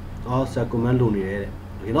ဆက် command လုပ်နေတယ်တဲ့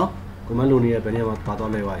okay နော် command လုပ်နေရဘယ်နေရာမှာပါ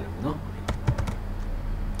သွားလဲဝိုင်းလို့နော်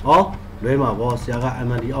လွဲမှာပေါ့ဆရာက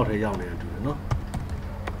MND အောက်ထဲရောက်နေတာတူတယ်နော်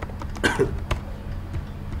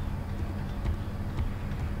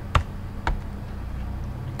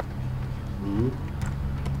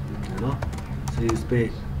နော် save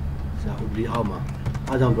space ဆရာ OBD အောက်မှာ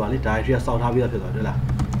အားကြောင့်တွားလေ directory ကစောက်ထားပြီးသားဖြစ်သွားတယ်လား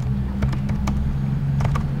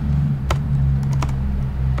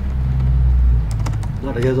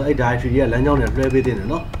နော်တကယ်ဆိုအဲ့ directory ကလမ်းကြောင်းတွေလွှဲပေးတင်တယ်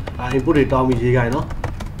နော်input တွေတောင်းပြီးရေးခိုင်းနော်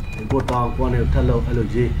input တောင်းကိုယ်နဲ့ထပ်လို့အဲ့လို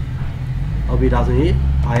ရေးဟုတ်ပြီဒါဆိုရင်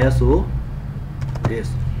ISO this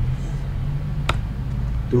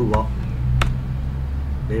 2ပေါ့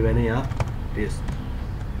label နဲ့က this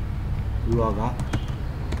 2ကဒါ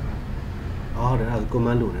အဲ့ဒါ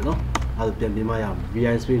command လို့နေနော်အဲ့ဒါပြန်ပြင်မရအောင် vi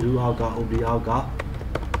space root out က obd out က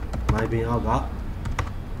my bin out က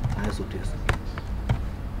ISO this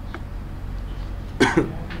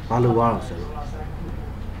ဘာလို့ဝါတော့ဆရာ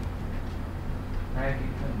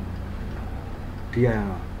ဒီအရာ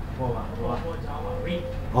ပေါ်ပါ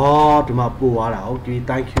ဒီမှာပို့သွားတာ okay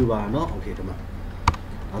thank you ပါเนาะ okay ဒီမှာ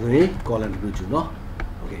ဒါဆိုရင် column လို့ကျူเนาะ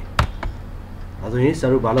okay ဒါဆိုရင်ဆရာ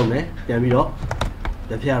တို့ဘာလုပ်မလဲပြန်ပြီးတော့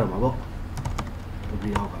လက်ဖြတ်ရတော့မှာပေါ့ဒီ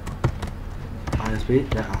အောက်က ISP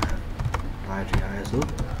လက်အား directory ISO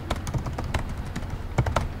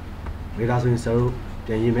ဒီဒါဆိုရင်ဆရာတို့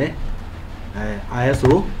ပြန်ရေးမယ်ISO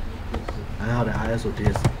ဟုတ်တယ် ISO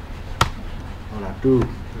this ဟုတ်လား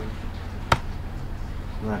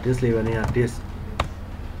2this label နဲ့ this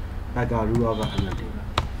back root out က MND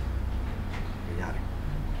ရတယ်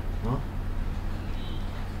နော်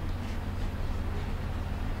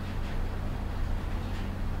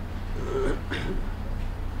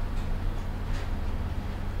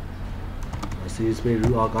series space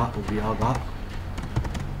root out က OB out က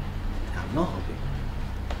နော် okay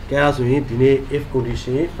ကဲအဲ့ဒါဆိုရင်ဒီနေ့ if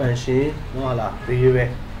condition function နော်ဟာလား variable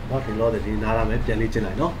နော်ဒီလို့ဒီနားလာမယ်ပြန်လေးကျင့်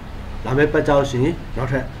လိုက်နော်လာမယ့်ပတ်ကြောက်ရှင်နောက်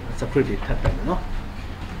ထပ် script တွေထပ်တက်မယ်နော်